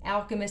 This is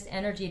alchemist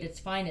energy at its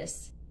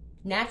finest.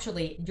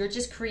 Naturally, you're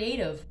just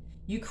creative.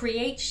 You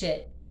create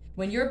shit.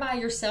 When you're by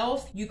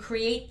yourself, you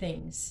create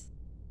things.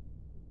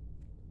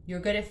 You're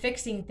good at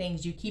fixing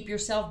things. You keep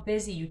yourself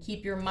busy. You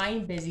keep your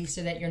mind busy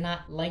so that you're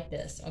not like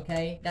this,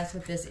 okay? That's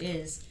what this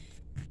is.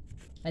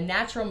 A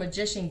natural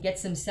magician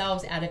gets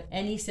themselves out of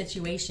any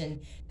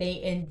situation.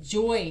 They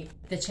enjoy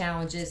the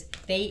challenges.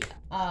 They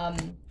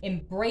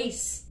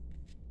embrace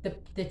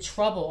the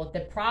trouble,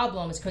 the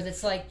problems, because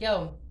it's like,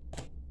 yo,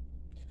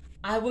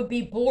 I would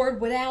be bored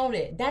without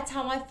it. That's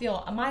how I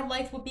feel. My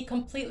life would be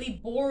completely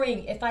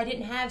boring if I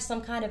didn't have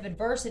some kind of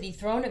adversity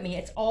thrown at me.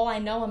 It's all I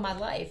know in my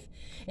life.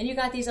 And you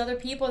got these other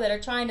people that are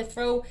trying to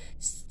throw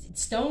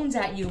stones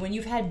at you when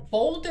you've had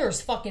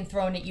boulders fucking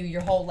thrown at you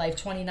your whole life,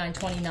 29.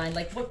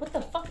 Like, what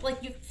the fuck?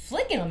 Like, you're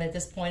flicking them at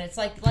this point. It's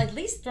like, at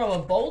least throw a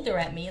boulder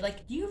at me.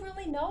 Like, do you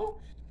really know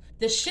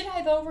the shit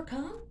I've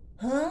overcome?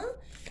 Huh?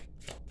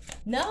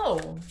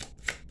 No.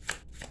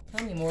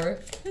 Tell me more.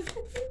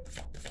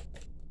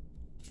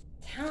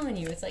 Telling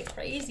you, it's like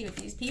crazy with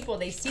these people.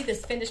 They see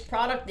this finished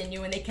product in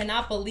you and they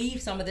cannot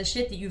believe some of the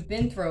shit that you've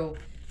been through.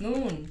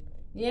 Moon.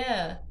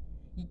 Yeah.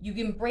 You've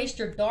embraced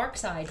your dark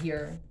side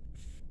here.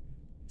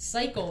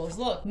 Cycles.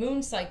 Look,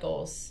 moon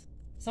cycles.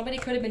 Somebody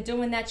could have been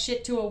doing that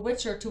shit to a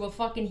witch or to a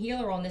fucking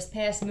healer on this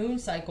past moon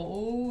cycle.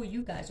 Oh,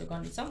 you guys are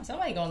going to...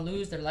 Somebody going to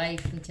lose their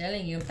life. I'm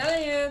telling you. I'm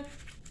telling you.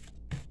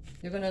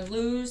 They're going to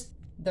lose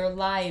their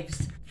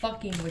lives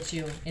fucking with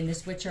you in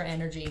this witcher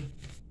energy.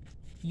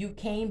 You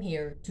came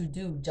here to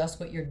do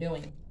just what you're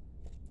doing.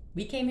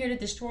 We came here to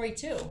destroy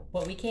too.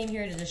 But we came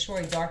here to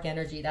destroy dark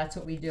energy. That's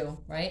what we do,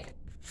 right?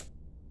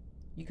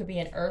 You could be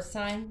an earth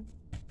sign.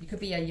 You could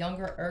be a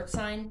younger earth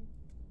sign.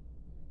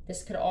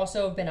 This could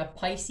also have been a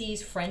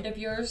Pisces friend of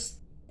yours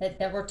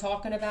that we're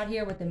talking about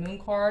here with the moon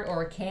card,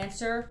 or a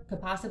Cancer. Could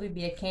possibly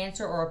be a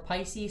Cancer or a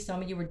Pisces.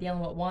 Some of you were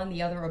dealing with one,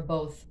 the other, or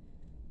both.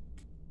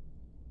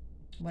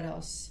 What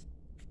else?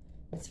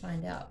 Let's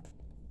find out.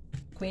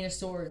 Queen of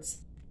Swords.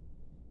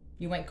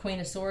 You went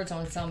Queen of Swords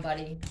on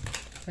somebody.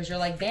 Because you're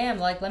like, damn,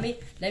 like, let me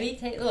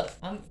take, look,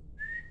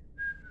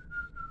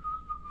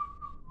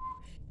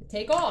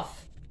 take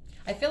off.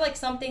 I feel like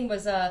something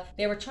was,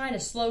 they were trying to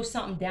slow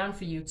something down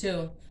for you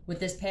too with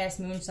this past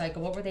moon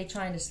cycle. What were they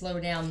trying to slow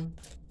down?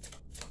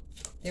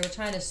 They were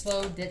trying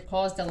to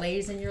cause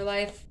delays in your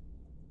life.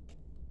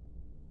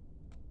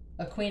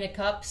 A Queen of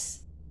Cups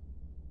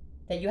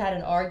that you had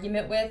an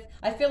argument with.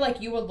 I feel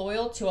like you were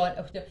loyal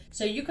to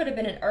so you could have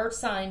been an earth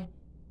sign,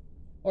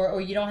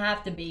 or you don't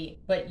have to be,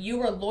 but you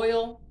were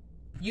loyal.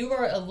 You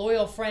were a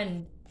loyal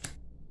friend.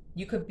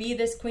 You could be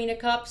this Queen of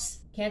Cups,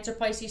 Cancer,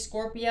 Pisces,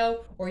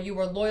 Scorpio, or you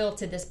were loyal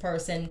to this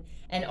person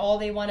and all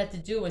they wanted to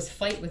do was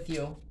fight with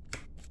you.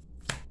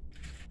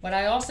 What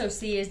I also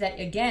see is that,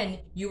 again,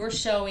 you were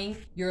showing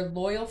your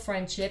loyal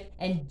friendship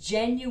and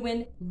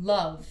genuine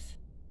love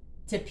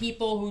to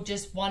people who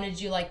just wanted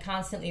you like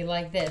constantly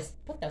like this.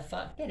 What the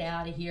fuck? Get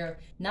out of here.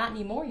 Not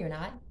anymore, you're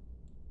not.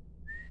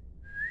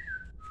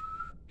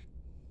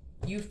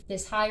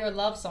 This higher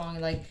love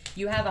song, like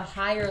you have a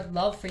higher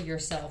love for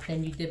yourself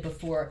than you did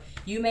before.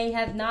 You may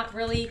have not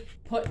really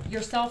put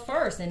yourself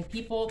first, and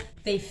people,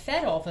 they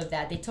fed off of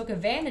that. They took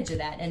advantage of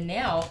that. And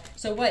now,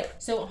 so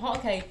what? So,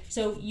 okay,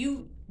 so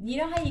you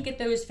know how you get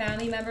those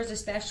family members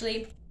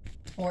especially,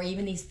 or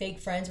even these fake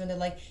friends, when they're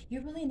like, you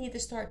really need to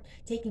start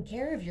taking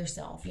care of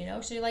yourself, you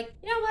know? So you're like,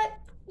 you know what?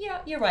 You know,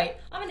 you're right.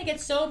 I'm going to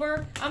get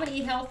sober. I'm going to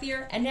eat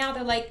healthier. And now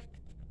they're like,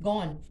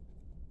 gone.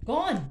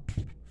 Gone.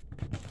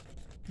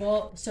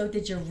 Well, so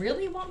did you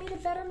really want me to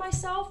better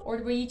myself? Or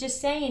were you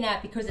just saying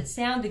that because it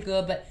sounded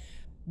good, but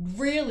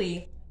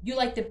really you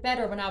liked it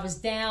better when I was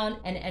down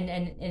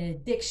and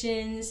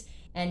addictions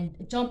and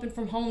jumping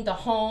from home to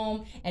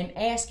home and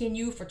asking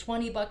you for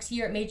 20 bucks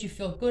here? It made you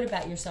feel good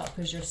about yourself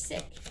because you're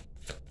sick.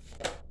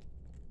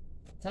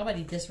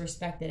 Somebody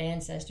disrespected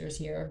ancestors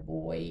here,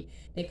 boy.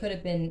 They could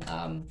have been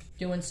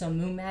doing some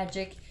moon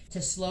magic to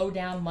slow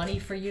down money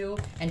for you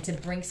and to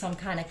bring some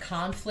kind of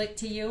conflict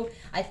to you.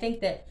 I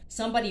think that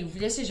somebody,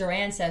 this is your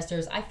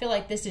ancestors. I feel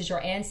like this is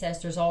your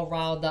ancestors all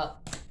riled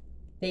up.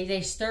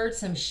 They stirred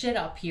some shit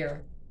up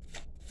here.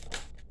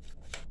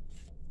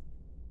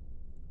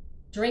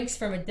 Drinks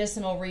for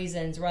medicinal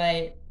reasons,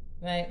 right?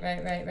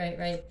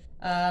 Right.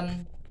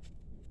 I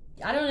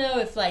don't know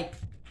if like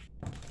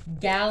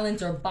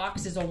gallons or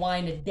boxes of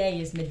wine a day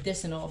is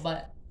medicinal,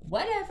 but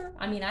whatever.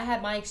 I mean, I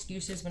had my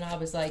excuses when I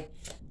was like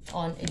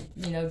on,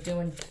 you know,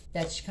 doing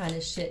that kind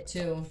of shit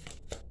too.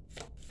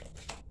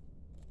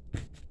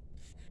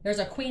 There's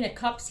a Queen of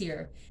Cups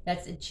here.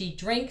 She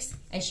drinks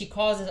and she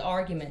causes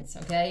arguments,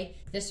 okay?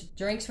 This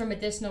drinks for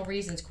medicinal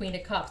reasons, Queen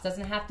of Cups.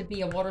 Doesn't have to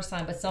be a water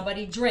sign, but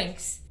somebody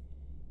drinks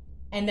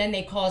and then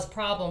they cause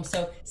problems.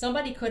 So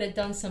somebody could have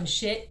done some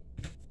shit.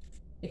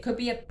 It could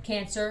be a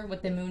Cancer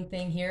with the moon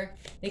thing here.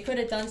 They could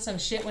have done some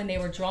shit when they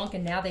were drunk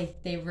and now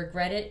they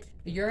regret it.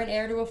 You're an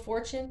heir to a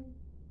fortune?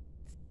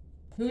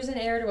 Who's an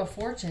heir to a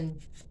fortune?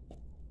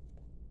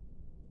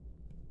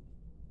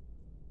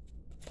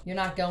 You're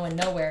not going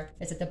nowhere.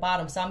 It's at the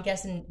bottom. So I'm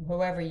guessing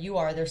whoever you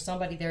are, there's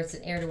somebody there that's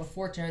an heir to a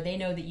fortune, or they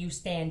know that you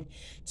stand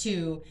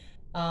to,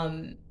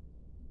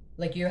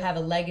 like you have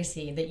a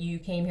legacy, that you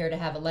came here to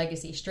have a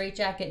legacy.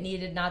 Straitjacket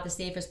needed, not the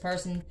safest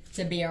person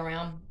to be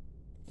around.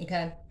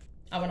 Okay?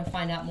 I want to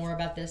find out more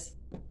about this.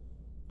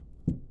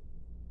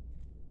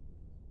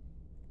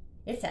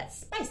 It's that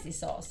spicy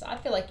sauce. So I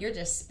feel like you're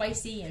just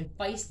spicy and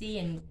feisty,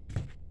 and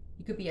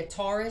you could be a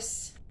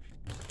Taurus,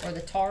 or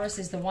the Taurus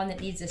is the one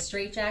that needs a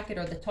straitjacket,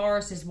 or the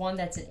Taurus is one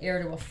that's an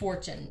heir to a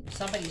fortune.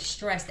 Somebody's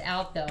stressed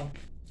out though.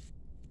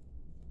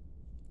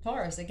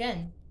 Taurus,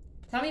 again.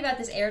 Tell me about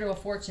this heir to a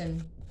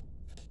fortune.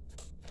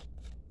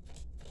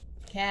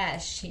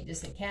 Cash. He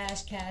just said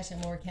cash, cash,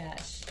 and more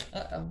cash.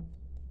 Uh-oh.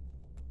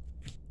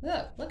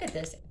 Look at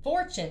this.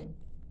 Fortune.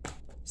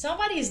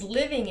 Somebody's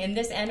living in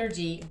this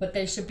energy, but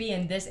they should be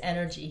in this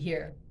energy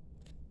here.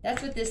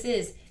 That's what this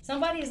is.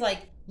 Somebody's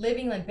like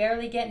living and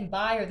barely getting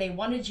by, or they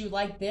wanted you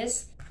like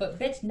this, but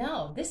bitch,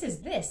 no. This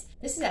is this.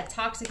 This is that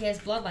toxic ass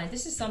bloodline.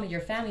 This is some of your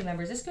family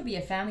members. This could be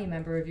a family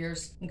member of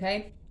yours,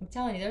 okay? I'm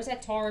telling you, there's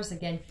that Taurus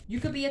again. You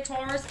could be a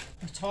Taurus.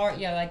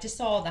 Yeah, I just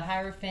saw the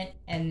Hierophant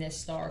and this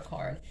star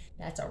card.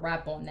 That's a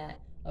wrap on that,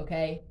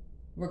 okay?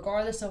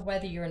 Regardless of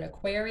whether you're an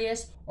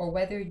Aquarius or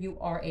whether you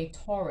are a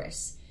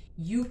Taurus,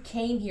 You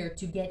came here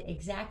to get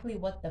exactly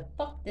what the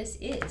fuck this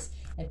is.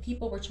 And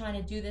people were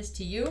trying to do this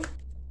to you.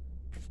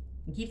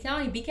 I keep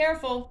telling you, be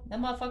careful. That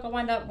motherfucker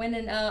wind up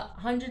winning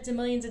hundreds of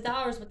millions of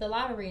dollars with the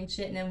lottery and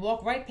shit, and then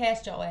walk right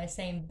past your ass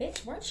saying,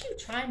 bitch, weren't you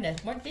trying to,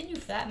 didn't you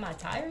flatten my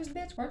tires,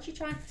 bitch? Weren't you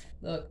trying?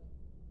 Look.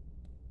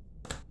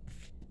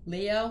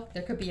 Leo,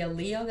 there could be a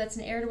Leo that's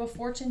an heir to a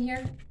fortune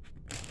here.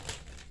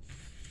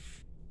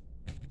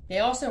 They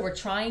also were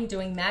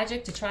doing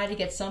magic to try to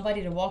get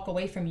somebody to walk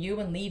away from you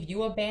and leave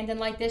you abandoned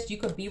like this. You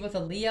could be with a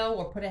Leo,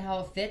 or put it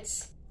how it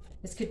fits.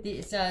 This could be,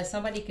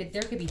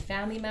 there could be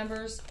family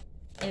members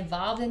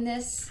involved in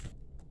this.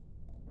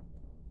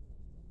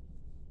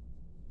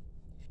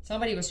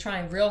 Somebody was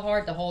trying real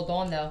hard to hold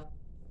on though.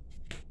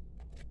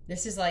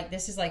 This is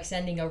like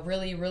sending a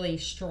really, really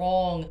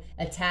strong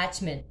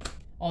attachment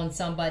on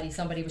somebody.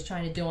 Somebody was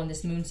trying to do on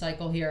this moon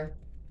cycle here.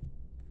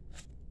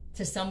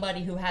 To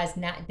somebody who has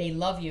they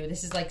love you.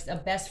 This is like a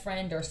best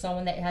friend or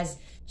someone that has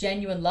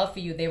genuine love for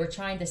you. They were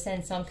trying to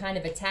send some kind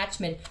of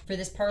attachment for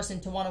this person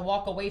to want to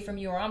walk away from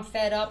you, or I'm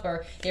fed up,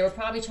 or they were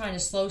probably trying to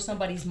slow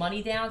somebody's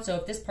money down. So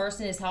if this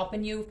person is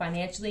helping you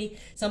financially,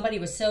 somebody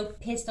was so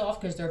pissed off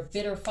because they're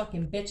bitter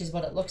fucking bitch is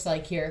what it looks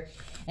like here.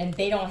 And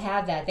they don't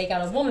have that. They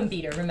got a woman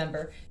beater,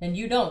 remember? And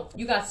you don't.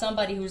 You got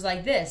somebody who's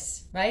like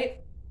this, right?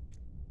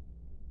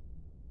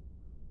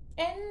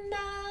 And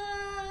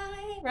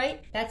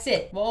right? That's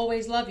it. We'll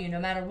always love you no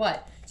matter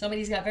what.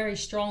 Somebody's got very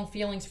strong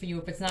feelings for you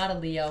if it's not a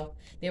Leo.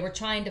 They were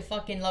trying to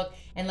fucking look,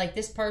 and like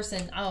this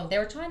person, oh, they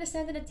were trying to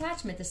send an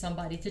attachment to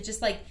somebody to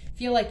just like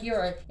feel like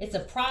it's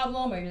a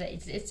problem, or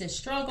it's a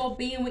struggle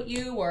being with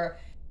you, or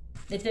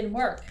it didn't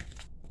work.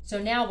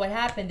 So now what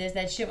happened is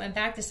that shit went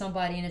back to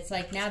somebody, and it's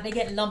like now they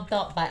get lumped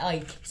up by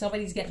Ike.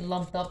 Somebody's getting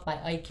lumped up by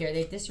Ike here.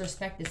 They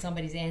disrespected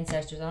somebody's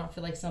ancestors. I don't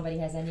feel like somebody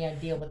has any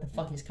idea what the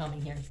fuck is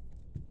coming here.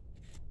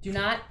 Do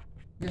not.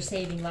 You're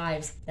saving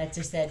lives. That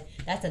just said,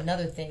 that's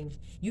another thing.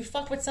 You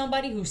fuck with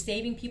somebody who's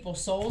saving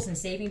people's souls and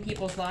saving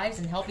people's lives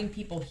and helping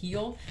people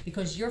heal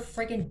because your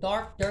friggin'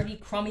 dark, dirty,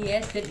 crummy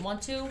ass didn't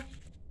want to,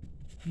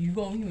 you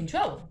gonna be in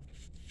trouble.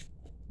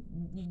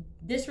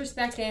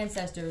 Disrespect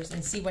ancestors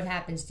and see what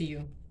happens to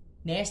you.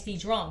 Nasty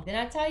drunk.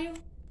 Didn't I tell you?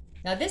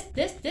 Now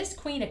this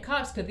Queen of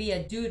Cups could be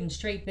a dude in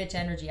straight bitch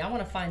energy. I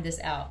want to find this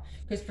out.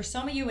 Because for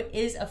some of you, it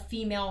is a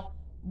female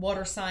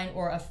water sign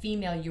or a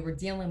female you were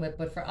dealing with,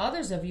 but for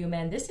others of you,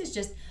 man, this is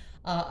just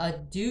a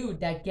dude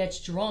that gets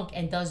drunk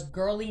and does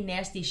girly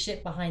nasty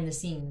shit behind the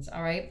scenes.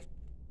 All right,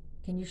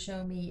 can you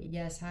show me?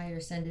 Yes, higher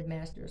ascended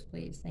masters,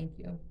 please. Thank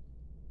you.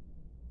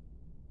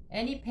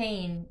 Any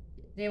pain,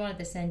 they wanted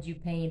to send you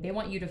pain. They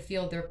want you to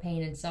feel their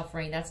pain and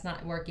suffering. That's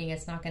not working.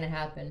 It's not going to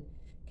happen.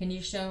 Can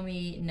you show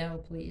me?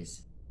 No,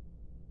 please.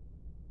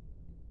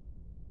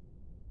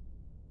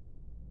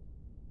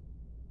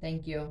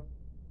 Thank you.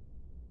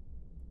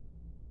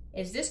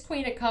 Is this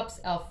Queen of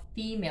Cups a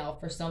female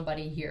for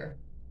somebody here?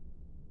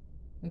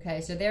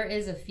 Okay, so there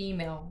is a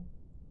female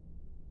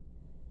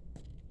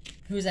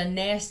who's a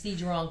nasty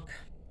drunk.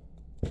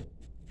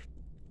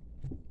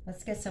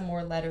 Let's get some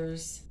more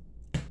letters.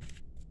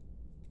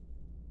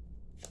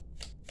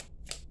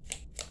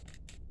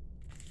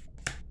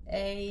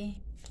 A.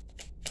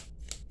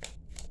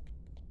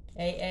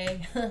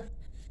 And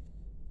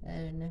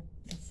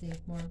let's see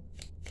more.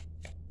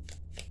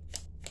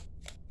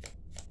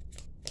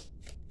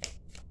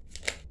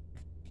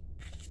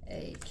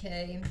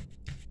 AK.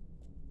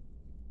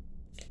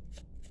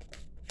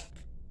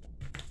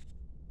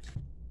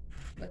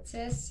 What's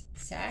this?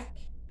 Sack?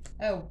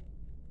 Oh.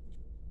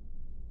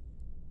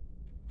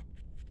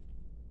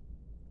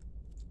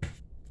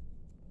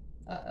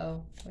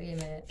 Uh-oh. Wait a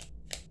minute.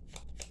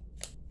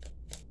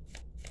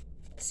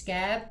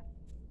 Scab?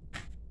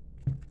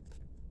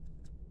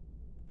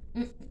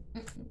 We're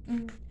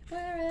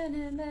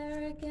an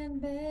American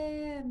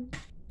band.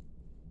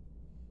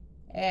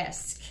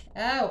 Ask.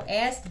 Oh,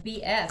 ask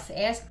BF.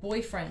 Ask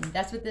boyfriend.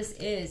 That's what this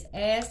is.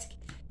 Ask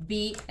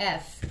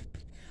BF.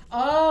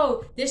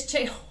 Oh, this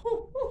chick.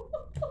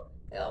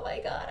 Oh my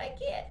God, I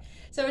can't.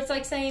 So it's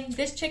like saying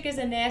this chick is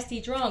a nasty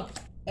drunk.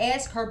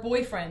 Ask her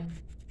boyfriend.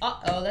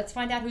 Uh-oh, let's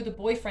find out who the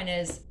boyfriend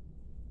is.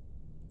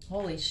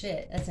 Holy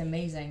shit, that's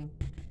amazing.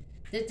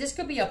 This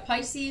could be a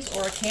Pisces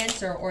or a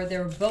Cancer, or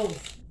they're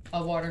both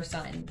a water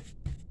sign.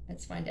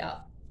 Let's find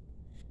out.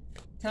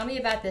 Tell me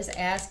about this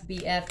Ask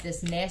BF,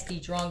 this nasty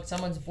drunk,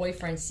 someone's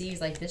boyfriend sees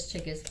like this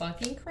chick is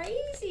fucking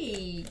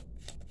crazy.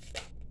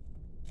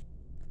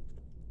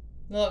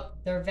 Look,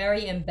 they're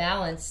very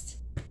imbalanced.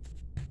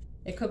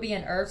 It could be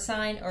an earth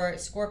sign or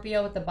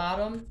Scorpio at the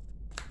bottom.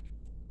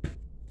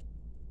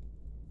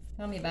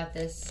 Tell me about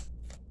this.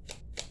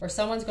 Or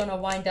someone's going to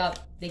wind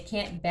up, they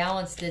can't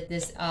balance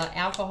this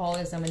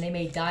alcoholism and they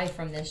may die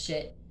from this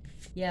shit.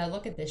 Yeah,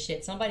 look at this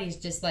shit. Somebody's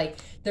just like,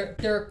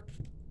 they're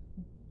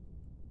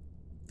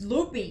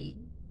loopy.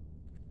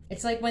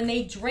 It's like when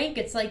they drink,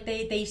 it's like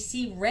they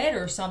see red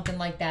or something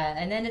like that.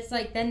 And then it's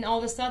like, then all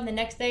of a sudden the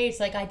next day, it's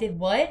like, I did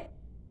what?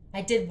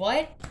 I did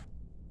what?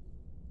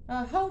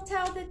 A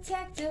hotel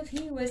detective,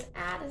 he was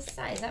out of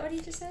sight. Is that what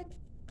he just said?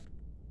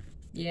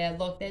 Yeah,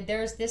 look,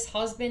 there's this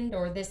husband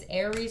or this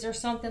Aries or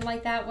something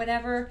like that,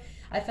 whatever.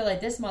 I feel like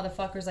this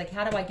motherfucker's like,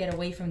 how do I get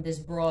away from this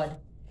broad?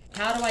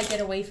 How do I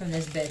get away from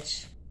this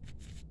bitch?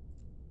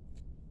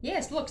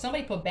 Yes, look,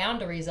 somebody put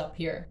boundaries up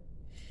here.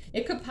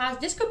 It could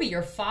this could be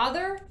your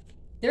father.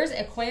 There's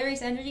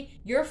Aquarius energy.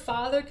 Your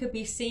father could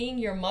be seeing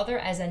your mother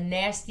as a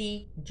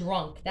nasty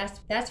drunk.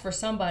 That's for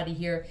somebody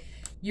here.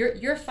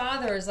 Your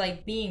father is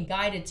like being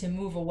guided to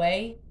move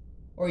away,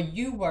 or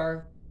you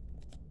were.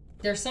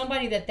 There's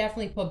somebody that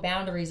definitely put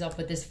boundaries up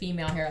with this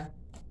female here.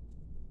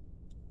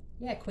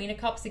 Yeah, Queen of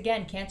Cups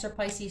again. Cancer,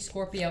 Pisces,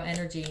 Scorpio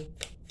energy.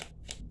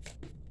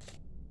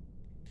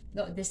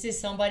 Look, this is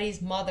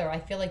somebody's mother. I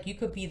feel like you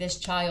could be this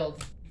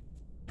child.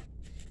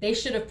 They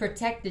should have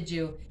protected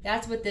you.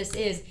 That's what this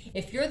is.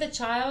 If you're the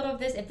child of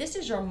this, if this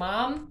is your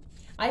mom,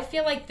 I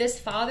feel like this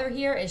father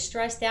here is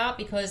stressed out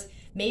because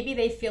maybe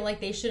they feel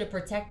like they should have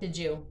protected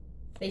you.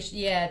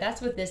 Yeah,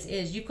 that's what this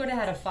is. You could have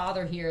had a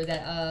father here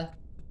that,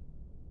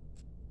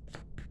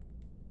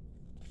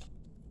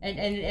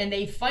 and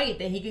they fight.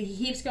 That he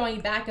keeps going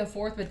back and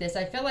forth with this.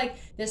 I feel like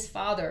this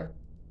father,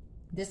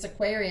 this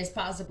Aquarius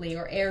possibly,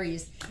 or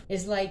Aries,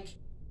 is like,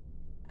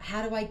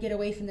 how do I get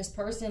away from this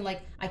person?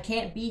 Like, I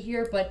can't be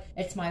here, but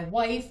it's my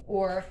wife.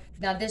 Or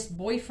now this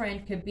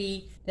boyfriend could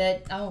be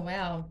that, oh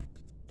wow.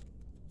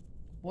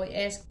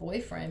 Ask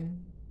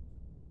boyfriend.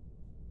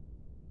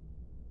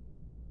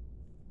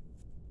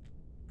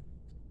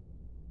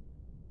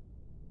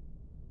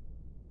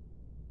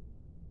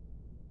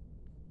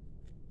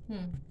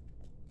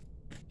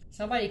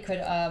 Somebody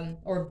could,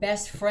 or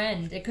best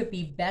friend. It could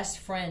be best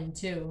friend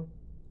too.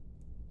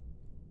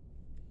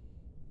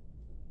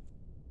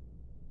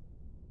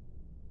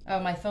 Oh,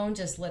 my phone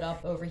just lit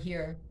up over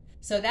here.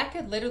 So that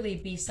could literally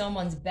be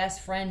someone's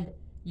best friend.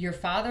 Your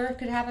father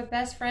could have a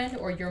best friend,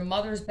 or your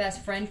mother's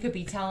best friend could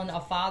be telling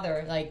a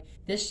father, like,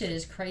 this shit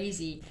is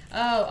crazy.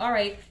 Oh, all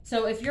right.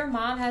 So if your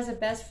mom has a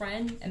best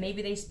friend and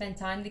maybe they spend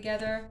time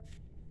together,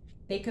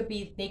 they could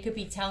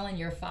be telling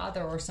your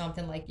father or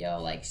something like,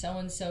 yo, like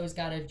so-and-so's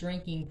got a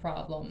drinking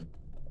problem.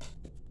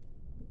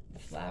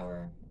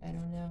 Flower, I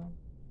don't know.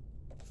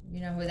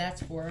 You know who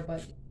that's for,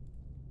 but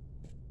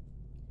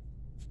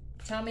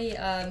tell me,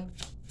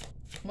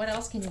 what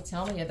else can you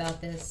tell me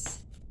about this?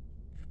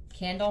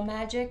 Candle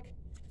magic?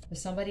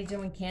 Was somebody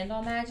doing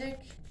candle magic?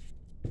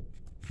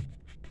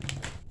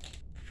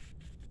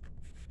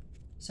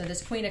 So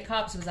this Queen of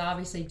Cups was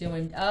obviously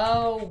doing,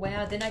 oh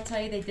wow, didn't I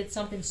tell you they did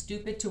something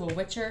stupid to a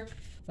witcher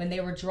when they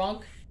were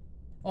drunk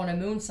on a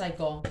moon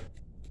cycle?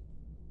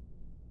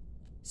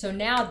 So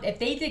now, if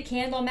they did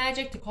candle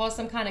magic to cause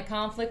some kind of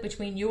conflict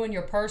between you and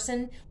your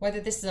person,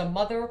 whether this is a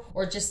mother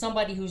or just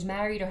somebody who's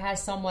married or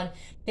has someone,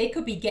 they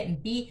could be getting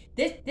beat.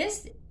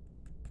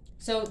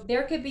 So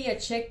there could be a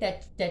chick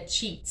that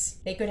cheats.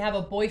 They could have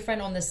a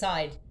boyfriend on the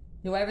side.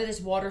 Whoever this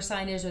water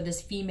sign is, or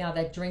this female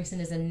that drinks and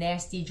is a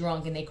nasty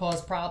drunk, and they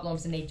cause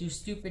problems and they do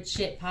stupid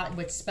shit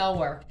with spell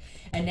work.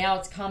 And now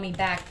it's coming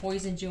back,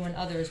 poisoned you and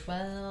others.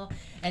 Well,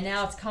 and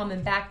now it's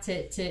coming back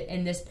to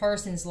in this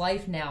person's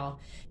life now.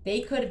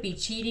 They could be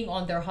cheating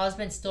on their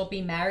husband, still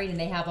be married, and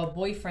they have a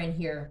boyfriend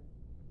here.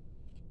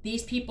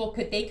 These people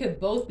they could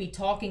both be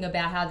talking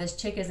about how this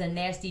chick is a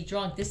nasty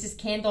drunk. This is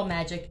candle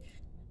magic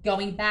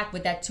going back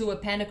with that Two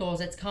of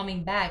Pentacles. It's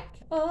coming back.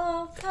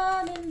 Oh,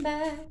 coming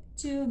back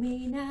to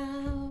me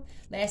now.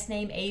 Last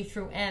name A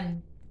through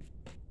M.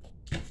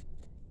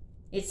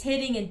 It's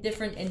hitting in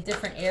different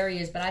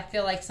areas, but I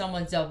feel like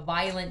someone's a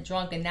violent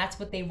drunk, and that's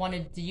what they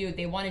wanted to do.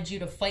 They wanted you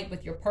to fight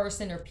with your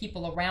person or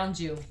people around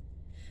you.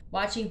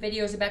 Watching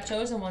videos about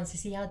chosen ones to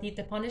see how deep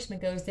the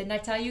punishment goes. Didn't I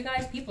tell you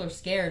guys? People are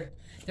scared.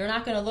 They're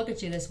not going to look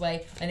at you this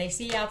way. When they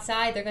see you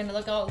outside, they're going to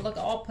look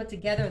all put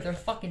together. They're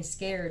fucking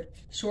scared.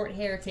 Short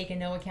hair, taking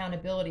no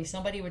accountability.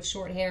 Somebody with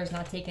short hair is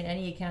not taking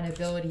any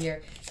accountability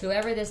here.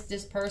 Whoever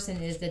this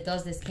person is that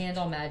does this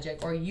candle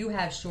magic, or you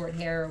have short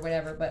hair or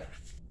whatever, but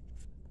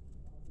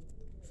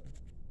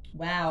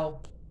wow.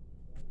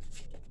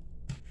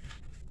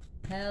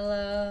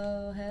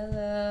 Hello,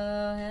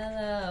 hello,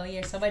 hello.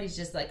 Yeah, somebody's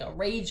just like a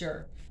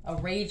rager. A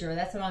rager.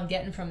 That's what I'm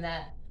getting from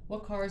that.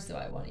 What cards do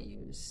I want to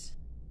use?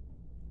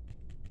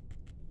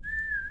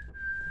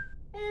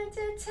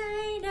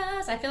 Entertain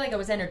us. I feel like I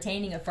was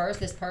entertaining at first,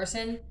 this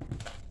person,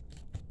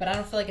 but I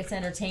don't feel like it's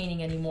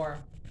entertaining anymore.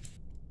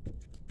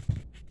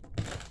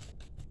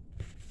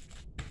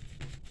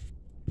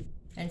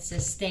 And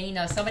sustain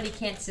us. Somebody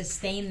can't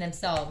sustain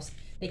themselves.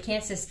 They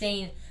can't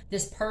sustain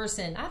this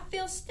person. I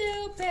feel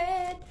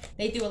stupid.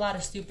 They do a lot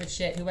of stupid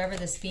shit. Whoever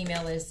this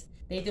female is,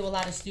 they do a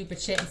lot of stupid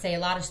shit and say a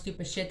lot of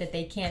stupid shit that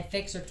they can't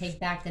fix or take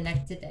back the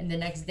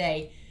next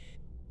day.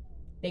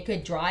 They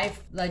could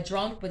drive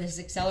drunk with this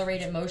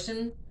accelerated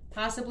motion,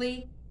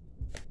 possibly.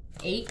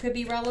 8 could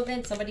be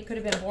relevant. Somebody could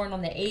have been born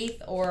on the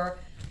 8th or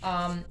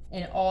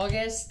in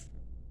August.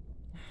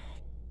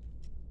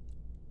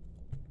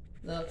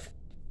 Look,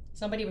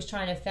 somebody was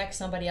trying to affect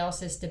somebody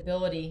else's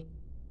stability,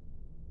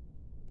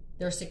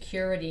 their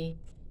security.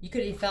 You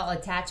could have felt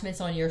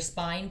attachments on your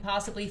spine,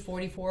 possibly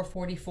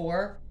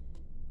 44.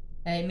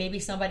 And maybe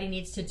somebody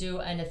needs to do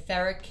an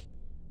etheric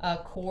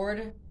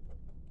cord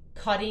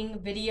cutting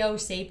video,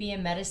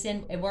 sapien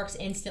medicine, it works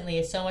instantly.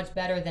 It's so much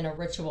better than a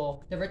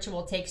ritual. The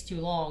ritual takes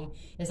too long.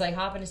 It's like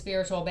hopping a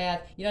spiritual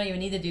bath. You don't even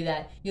need to do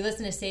that. You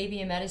listen to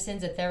sapien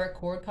medicine's etheric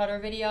cord cutter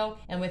video,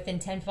 and within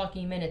 10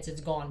 fucking minutes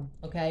it's gone.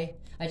 Okay,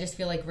 I just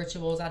feel like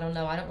rituals, I don't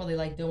know, I don't really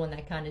like doing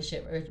that kind of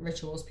shit,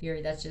 rituals,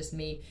 period. That's just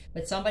me.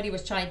 But somebody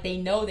was trying, they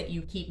know that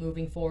you keep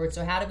moving forward,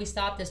 so how do we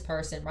stop this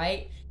person,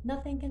 right?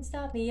 Nothing can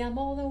stop me, I'm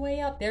all the way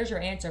up. There's your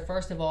answer,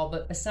 first of all.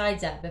 But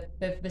besides that,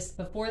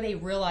 before they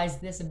realized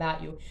this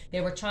about you,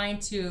 they were trying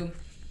to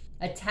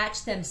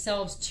attach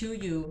themselves to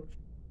you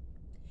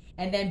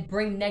and then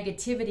bring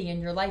negativity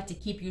in your life to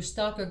keep you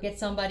stuck, or get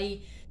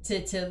somebody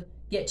to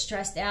get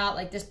stressed out,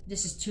 like this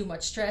is too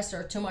much stress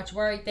or too much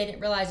worry. They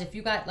didn't realize if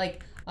you got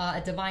like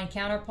a divine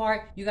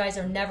counterpart, you guys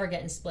are never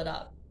getting split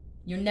up.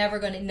 You're never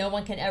gonna, no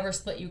one can ever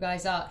split you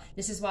guys up.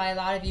 This is why a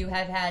lot of you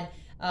have had,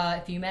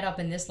 if you met up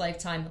in this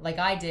lifetime like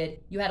I did,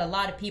 you had a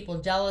lot of people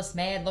jealous,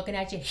 mad, looking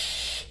at you,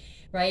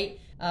 right?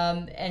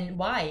 And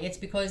why? It's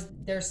because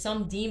there's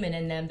some demon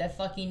in them that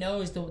fucking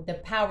knows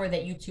the power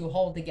that you two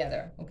hold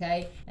together,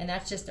 okay? And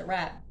that's just a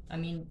wrap. I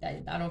mean,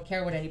 I don't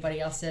care what anybody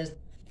else says.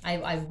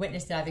 I've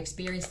witnessed it, I've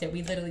experienced it.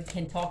 We literally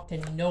can talk to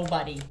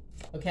nobody,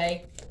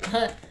 okay?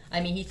 I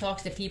mean, he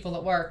talks to people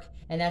at work,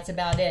 and that's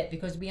about it,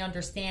 because we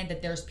understand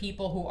that there's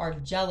people who are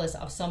jealous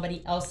of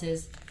somebody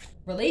else's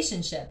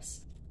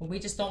relationships. We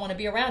just don't want to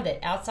be around it.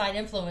 Outside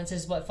influence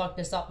is what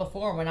fucked us up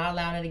before. We're not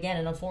allowing it again.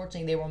 And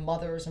unfortunately, they were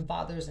mothers and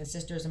fathers and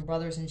sisters and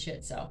brothers and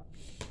shit. So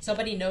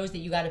somebody knows that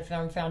you got a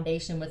firm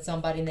foundation with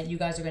somebody and that you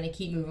guys are going to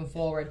keep moving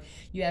forward.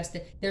 You have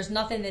to, there's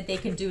nothing that they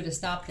can do to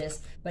stop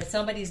this. But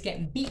somebody's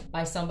getting beat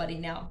by somebody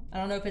now. I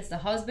don't know if it's the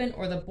husband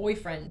or the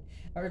boyfriend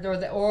or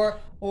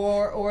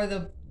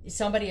the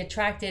somebody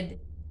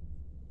attracted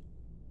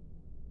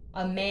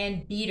a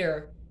man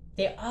beater.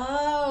 They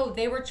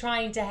were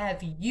trying to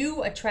have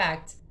you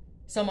attract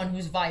someone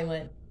who's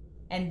violent,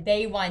 and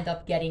they wind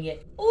up getting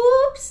it.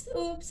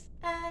 Oops,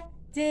 I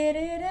did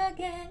it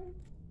again.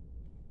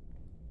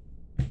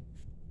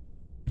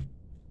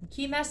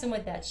 Keep messing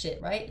with that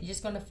shit, right? You're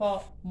just gonna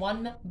fall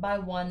one by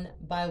one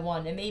by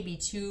one, and maybe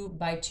 2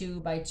 by 2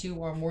 by 2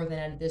 or more than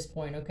that at this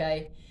point,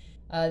 okay?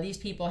 These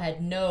people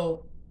had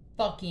no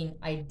fucking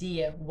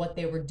idea what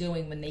they were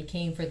doing when they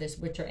came for this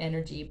witcher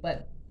energy,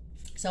 but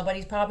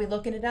somebody's probably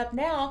looking it up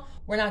now.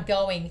 We're not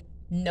going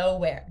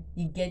nowhere.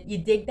 You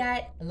dig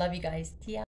that? I love you guys. Tia.